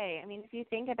modern day. I mean, if you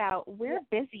think about, we're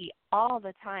busy all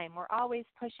the time. We're always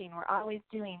pushing. We're always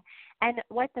doing. And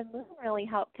what the moon really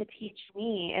helped to teach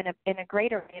me in a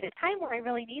greater way, at a time where I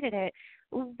really needed it,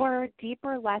 were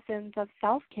deeper lessons of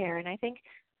self-care. And I think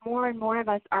more and more of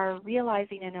us are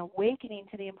realizing and awakening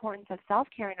to the importance of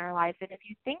self-care in our lives. And if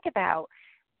you think about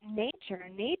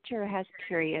nature has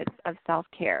periods of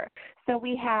self-care. So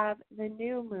we have the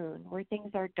new moon where things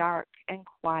are dark and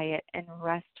quiet and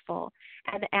restful.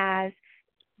 And as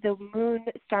the moon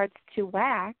starts to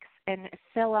wax and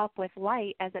fill up with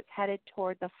light as it's headed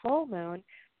toward the full moon,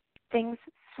 things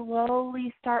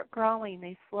slowly start growing.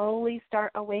 They slowly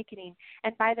start awakening.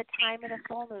 And by the time of the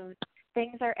full moon,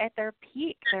 things are at their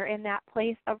peak. They're in that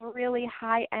place of really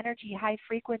high energy, high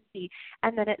frequency,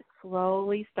 and then it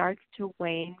slowly starts to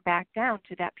wane back down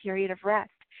to that period of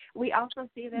rest. We also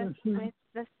see this with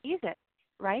the season,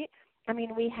 right? I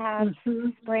mean, we have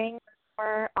spring,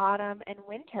 summer, autumn, and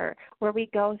winter, where we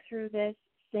go through this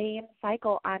same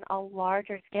cycle on a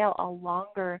larger scale, a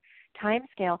longer time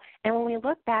scale. And when we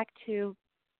look back to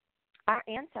our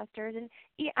ancestors, and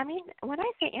I mean, when I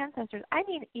say ancestors, I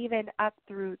mean even up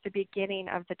through the beginning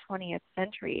of the 20th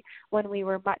century when we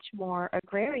were much more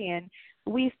agrarian,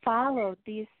 we followed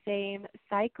these same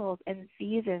cycles and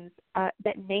seasons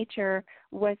that nature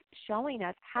was showing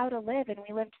us how to live, and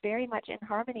we lived very much in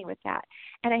harmony with that.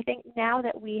 And I think now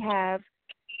that we have,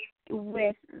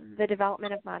 with the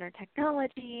development of modern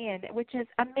technology, and which is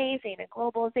amazing, and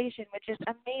globalization, which is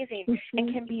amazing,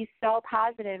 and can be so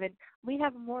positive, and we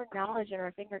have more knowledge at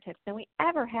our fingertips than we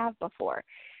ever have before.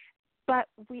 But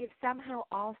we've somehow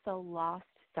also lost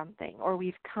something, or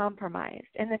we've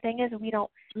compromised. And the thing is, we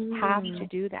don't have to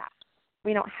do that.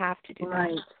 We don't have to do that.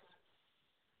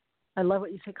 I love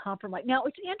what you say, compromise. Now,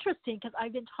 it's interesting because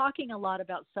I've been talking a lot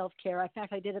about self-care. In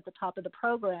fact, I did at the top of the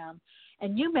program,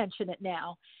 and you mention it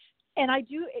now. And I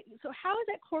do. So how is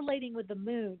that correlating with the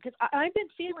moon? Because I've been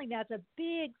feeling that's a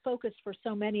big focus for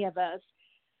so many of us,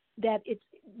 that it's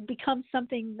become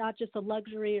something, not just a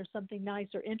luxury or something nice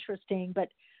or interesting, but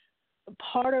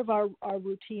part of our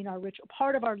routine, our ritual,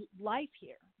 part of our life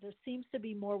here. There seems to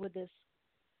be more with this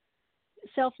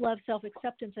self-love,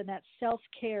 self-acceptance, and that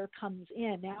self-care comes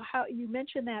in. Now, how you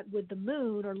mentioned that with the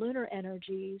moon or lunar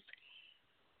energies,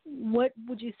 what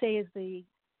would you say is the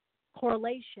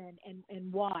correlation,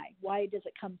 and why? Why does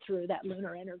it come through, that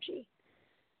lunar energy?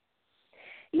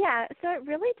 Yeah, so it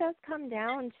really does come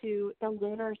down to the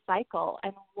lunar cycle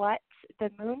and what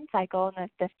the moon cycle and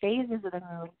the phases of the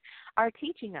moon are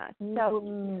teaching us.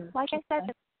 So, like I said,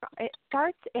 it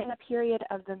starts in a period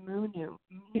of the new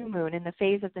moon, in the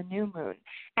phase of the new moon.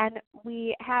 And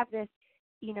we have this,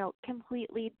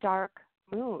 completely dark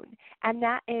moon. And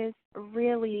that is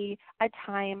really a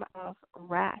time of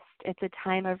rest. It's a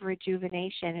time of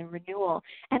rejuvenation and renewal,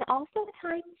 and also a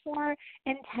time for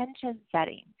intention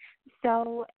setting.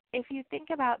 So if you think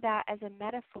about that as a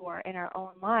metaphor in our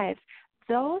own lives,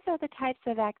 those are the types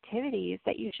of activities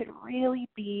that you should really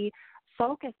be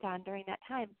focused on during that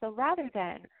time. So rather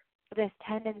than this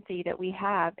tendency that we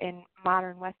have in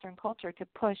modern Western culture to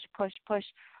push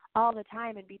all the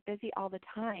time and be busy all the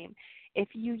time, if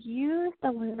you use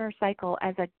the lunar cycle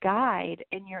as a guide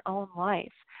in your own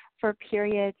life for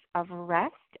periods of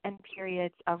rest and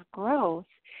periods of growth,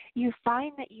 you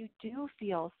find that you do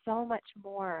feel so much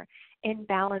more in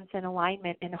balance and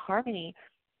alignment and harmony,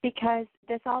 because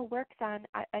this all works on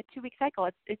a 2-week cycle.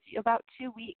 It's about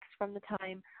 2 weeks from the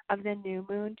time of the new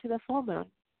moon to the full moon.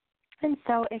 And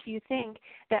so if you think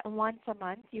that once a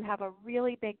month you have a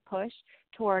really big push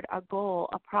toward a goal,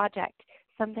 a project,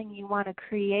 something you want to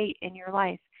create in your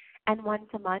life, and once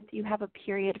a month you have a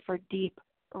period for deep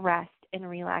rest and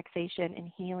relaxation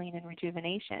and healing and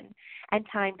rejuvenation, and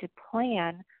time to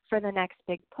plan for the next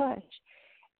big push,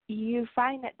 you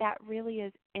find that that really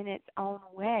is in its own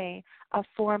way a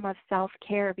form of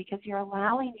self-care, because you're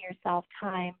allowing yourself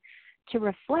time to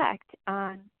reflect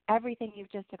on everything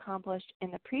you've just accomplished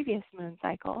in the previous moon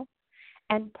cycle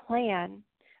and plan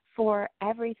for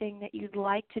everything that you'd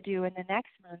like to do in the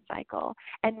next moon cycle.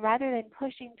 And rather than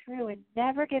pushing through and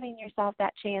never giving yourself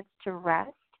that chance to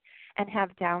rest and have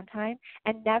downtime,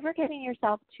 and never giving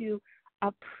yourself to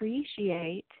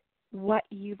appreciate what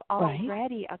you've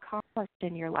already accomplished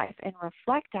in your life and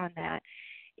reflect on that,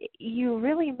 you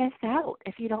really miss out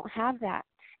if you don't have that.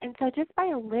 And so just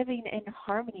by living in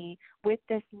harmony with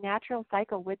this natural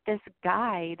cycle, with this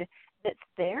guide that's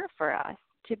there for us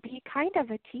to be kind of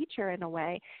a teacher in a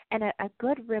way, and a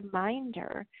good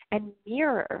reminder and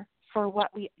mirror for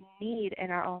what we need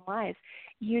in our own lives,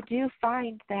 you do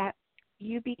find that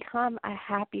you become a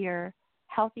happier,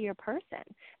 healthier person.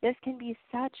 This can be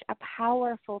such a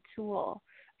powerful tool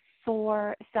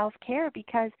for self-care,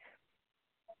 because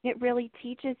it really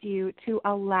teaches you to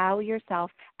allow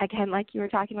yourself, again, like you were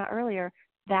talking about earlier,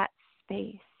 that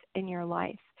space in your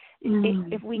life.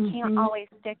 If we can't always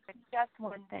stick to just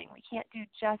one thing, we can't do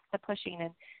just the pushing and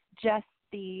just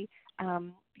the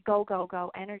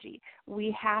go energy.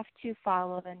 We have to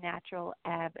follow the natural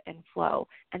ebb and flow,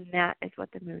 and that is what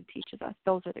the moon teaches us.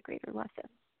 Those are the greater lessons.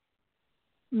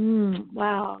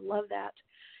 Wow, love that.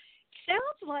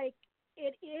 Sounds like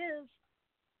it is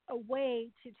a way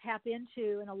to tap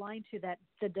into and align to that,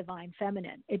 the divine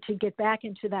feminine, and to get back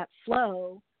into that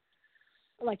flow,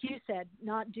 like you said,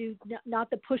 not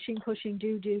the pushing,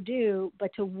 do,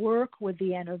 but to work with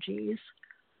the energies,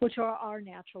 which are our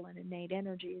natural and innate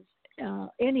energies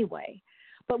anyway.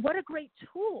 But what a great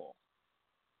tool,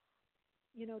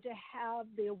 to have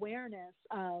the awareness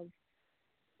of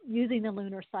using the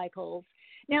lunar cycles.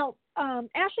 Now,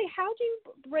 Ashley, how do you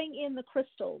bring in the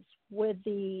crystals with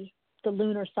the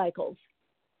lunar cycles?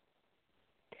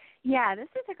 Yeah, this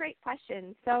is a great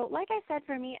question. So like I said,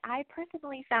 for me, I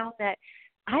personally found that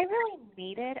I really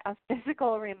needed a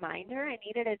physical reminder. I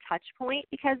needed a touch point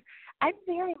because I'm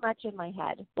very much in my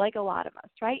head, like a lot of us,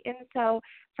 right? And so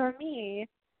for me,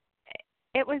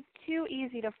 it was too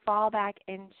easy to fall back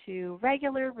into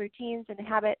regular routines and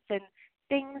habits and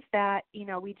things that,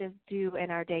 we just do in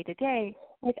our day-to-day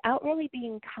without really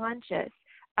being conscious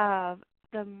of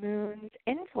the moon's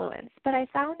influence. But I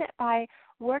found that by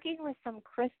working with some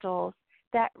crystals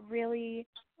that really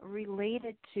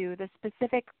related to the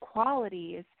specific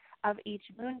qualities of each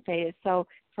moon phase. So,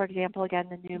 for example, again,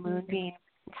 the new moon being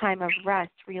a time of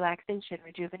rest, relaxation,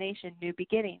 rejuvenation, new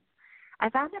beginnings. I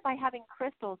found that by having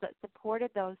crystals that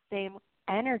supported those same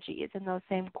energies and those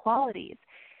same qualities,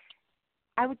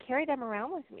 I would carry them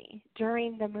around with me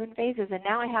during the moon phases. And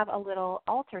now I have a little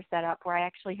altar set up where I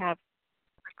actually have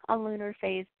a lunar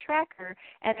phase tracker,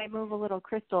 and I move a little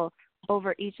crystal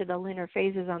over each of the lunar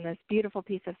phases on this beautiful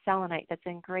piece of selenite that's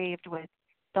engraved with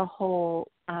the whole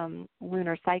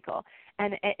lunar cycle.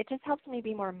 And it just helps me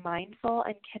be more mindful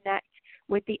and connect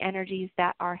with the energies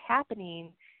that are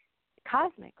happening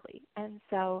cosmically. And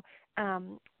so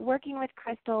working with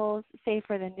crystals, say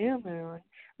for the new moon,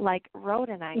 like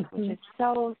rhodonite, which is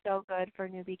so good for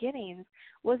new beginnings,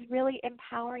 was really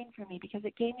empowering for me because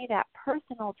it gave me that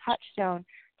personal touchstone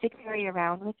to carry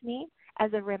around with me as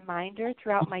a reminder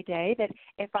throughout my day that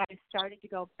if I started to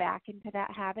go back into that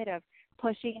habit of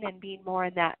pushing and being more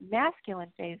in that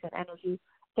masculine phase of energy,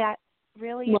 that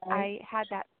really I had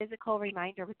that physical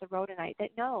reminder with the rhodonite that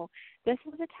no, this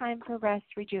was a time for rest,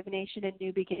 rejuvenation, and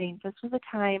new beginnings. This was a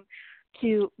time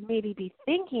to maybe be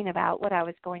thinking about what I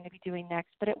was going to be doing next,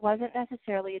 but it wasn't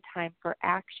necessarily a time for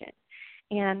action.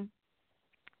 And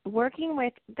working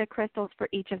with the crystals for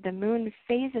each of the moon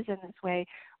phases in this way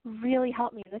really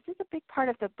helped me. This is a big part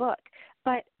of the book.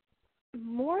 But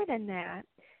more than that,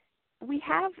 we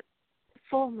have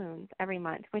full moons every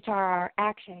month, which are our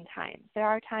action times. There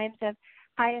are times of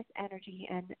highest energy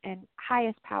and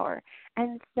highest power.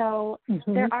 And so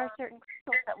there are certain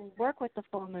crystals that will work with the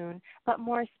full moon, but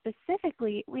more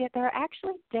specifically, there are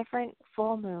actually different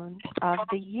full moons of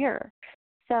the year.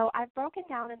 So I've broken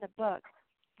down in the book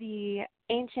the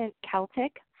ancient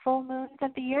Celtic full moons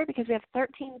of the year because we have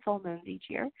 13 full moons each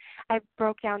year. I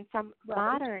broke down some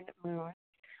modern moons,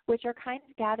 which are kind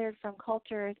of gathered from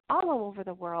cultures all over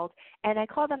the world, and I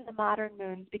call them the modern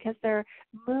moons because they're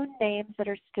moon names that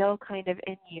are still kind of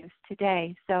in use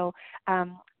today. So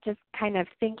just kind of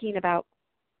thinking about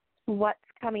what's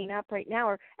coming up right now,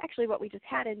 or actually what we just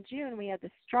had in June, we had the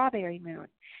strawberry moon,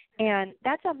 and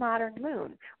that's a modern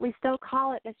moon. We still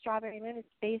call it the strawberry moon. It's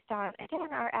based on,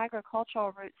 again, our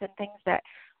agricultural roots and things that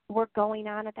were going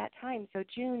on at that time. So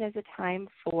June is a time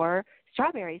for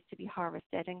strawberries to be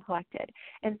harvested and collected.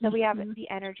 And so we have the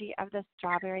energy of the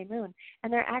strawberry moon.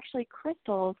 And there are actually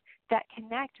crystals that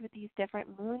connect with these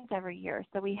different moons every year.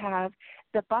 So we have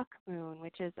the buck moon,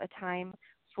 which is a time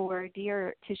for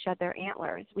deer to shed their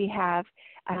antlers. We have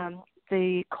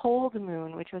the cold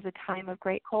moon, which was a time of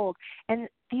great cold. And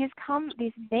these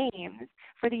names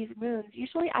for these moons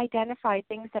usually identify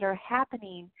things that are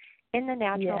happening in the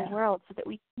natural world so that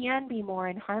we can be more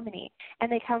in harmony. And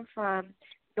they come from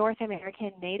North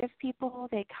American Native people.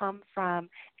 They come from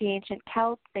the ancient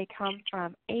Celts. They come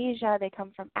from Asia. They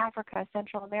come from Africa,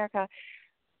 Central America.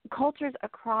 Cultures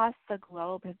across the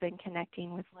globe have been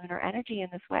connecting with lunar energy in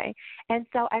this way. And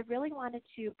so I really wanted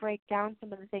to break down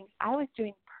some of the things I was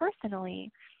doing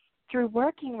personally through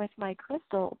working with my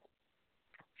crystals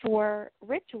for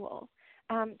rituals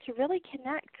to really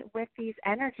connect with these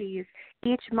energies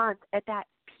each month at that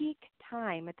peak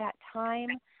time, at that time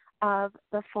of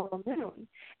the full moon.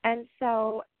 And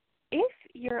so if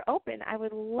you're open, I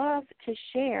would love to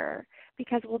share,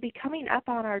 because we'll be coming up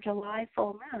on our July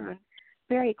full moon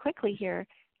very quickly here,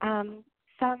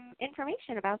 some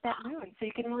information about that moon so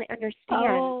you can really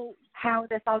understand how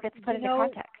this all gets put into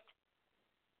context.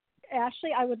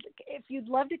 Ashley, I would, if you'd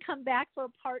love to come back for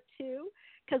part 2,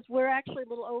 because we're actually a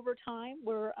little over time.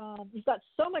 We've got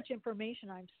so much information.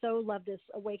 I so love this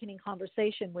awakening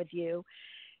conversation with you.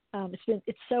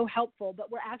 It's so helpful,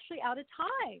 but we're actually out of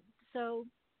time. So,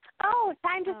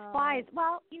 time just flies.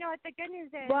 Well, you know what the good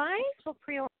news is? Right?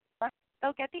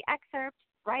 They'll get the excerpt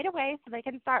right away, so they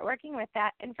can start working with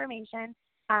that information.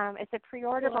 It's a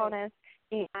pre-order bonus,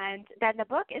 and then the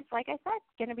book is, like I said,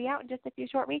 going to be out in just a few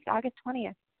short weeks, August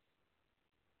 20th.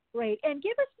 Great. And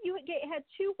give us, you had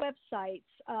 2 websites,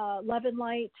 Love and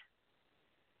Light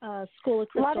School of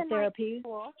Crystal Therapy.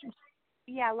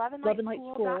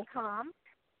 loveandlightschool.com.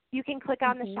 You can click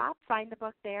on the shop, find the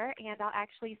book there, and I'll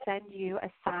actually send you a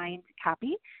signed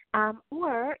copy.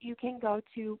 Or you can go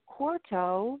to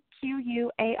Quarto,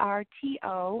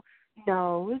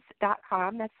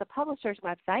 knows.com. That's the publisher's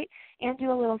website. And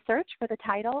do a little search for the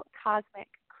title, Cosmic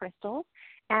Crystals,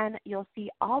 and you'll see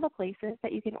all the places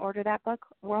that you can order that book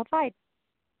worldwide.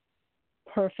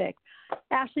 Perfect.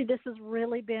 Ashley, this has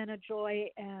really been a joy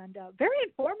and very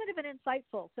informative and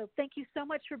insightful. So thank you so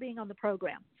much for being on the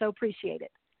program. So appreciate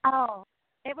it. Oh,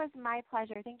 it was my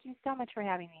pleasure. Thank you so much for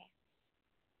having me.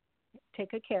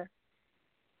 Take good care.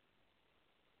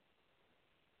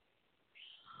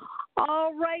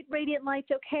 All right, Radiant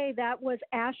Lights. Okay, that was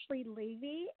Ashley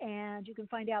Leavy, and you can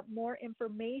find out more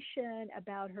information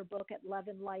about her book at Love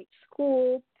and Light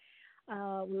School.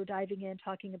 We were diving in,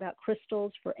 talking about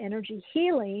crystals for energy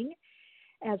healing,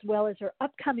 as well as her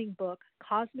upcoming book,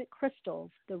 Cosmic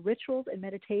Crystals, The Rituals and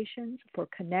Meditations for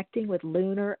Connecting with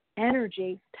Lunar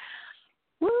Energy.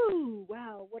 Woo!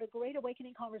 Wow, what a great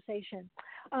awakening conversation.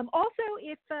 Also,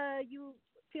 if you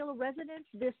feel a resonance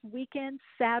this weekend,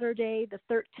 Saturday the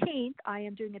 13th, I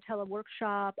am doing a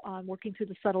teleworkshop on working through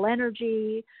the subtle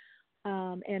energy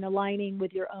and aligning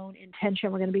with your own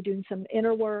intention. We're going to be doing some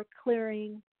inner work,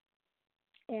 clearing,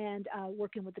 and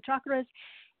working with the chakras.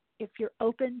 If you're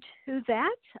open to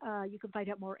that, you can find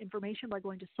out more information by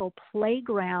going to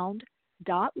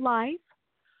soulplayground.life.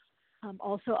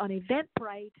 Also on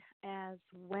Eventbrite as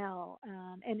well.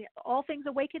 And all things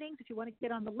awakenings, if you want to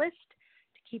get on the list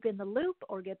to keep in the loop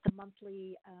or get the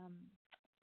monthly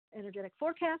energetic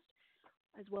forecast,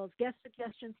 as well as guest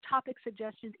suggestions, topic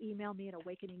suggestions, email me at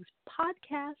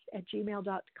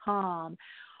awakeningspodcast@gmail.com.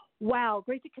 Wow,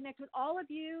 great to connect with all of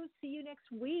you. See you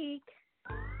next week.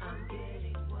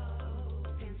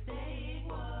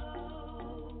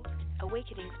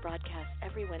 Awakenings broadcast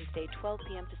every Wednesday, 12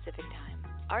 p.m. Pacific Time.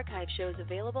 Archive shows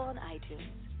available on iTunes.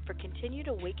 For continued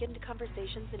awakened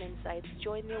conversations and insights,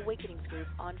 join the Awakenings group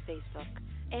on Facebook.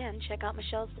 And check out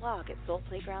Michelle's blog at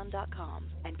soulplayground.com.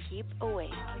 And keep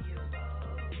awake.